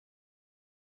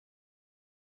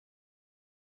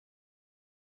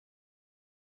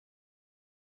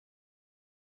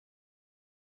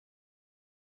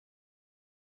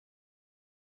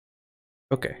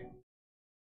 Okay,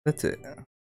 that's it. That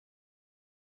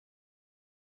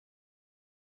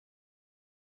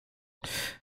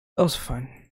was fun.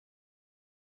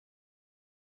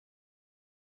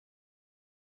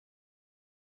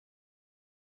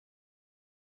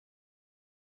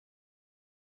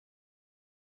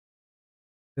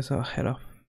 Guess I'll head off.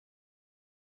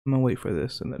 I'm gonna wait for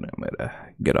this and then I'm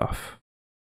gonna get off.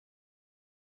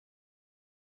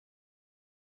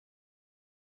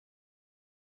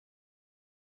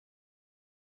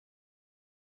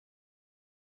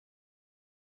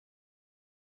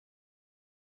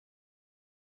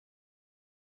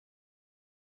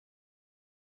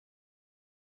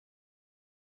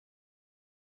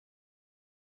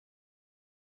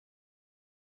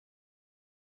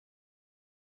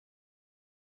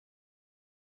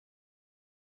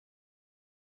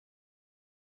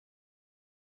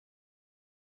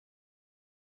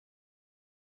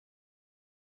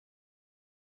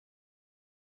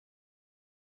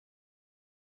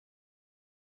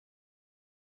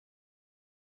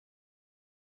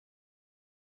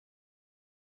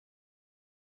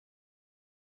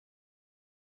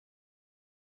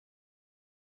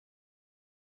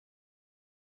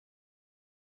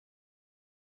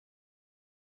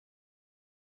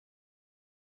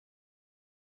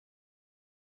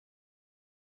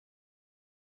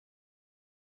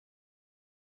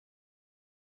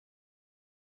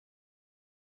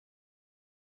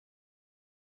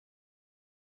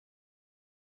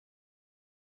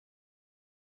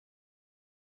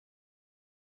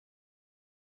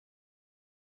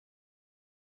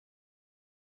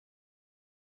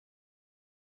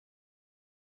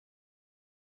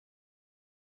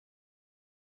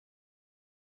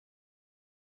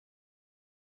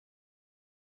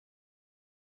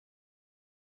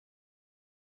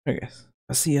 I guess.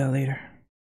 I'll see y'all later.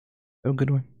 Have a good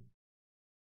one.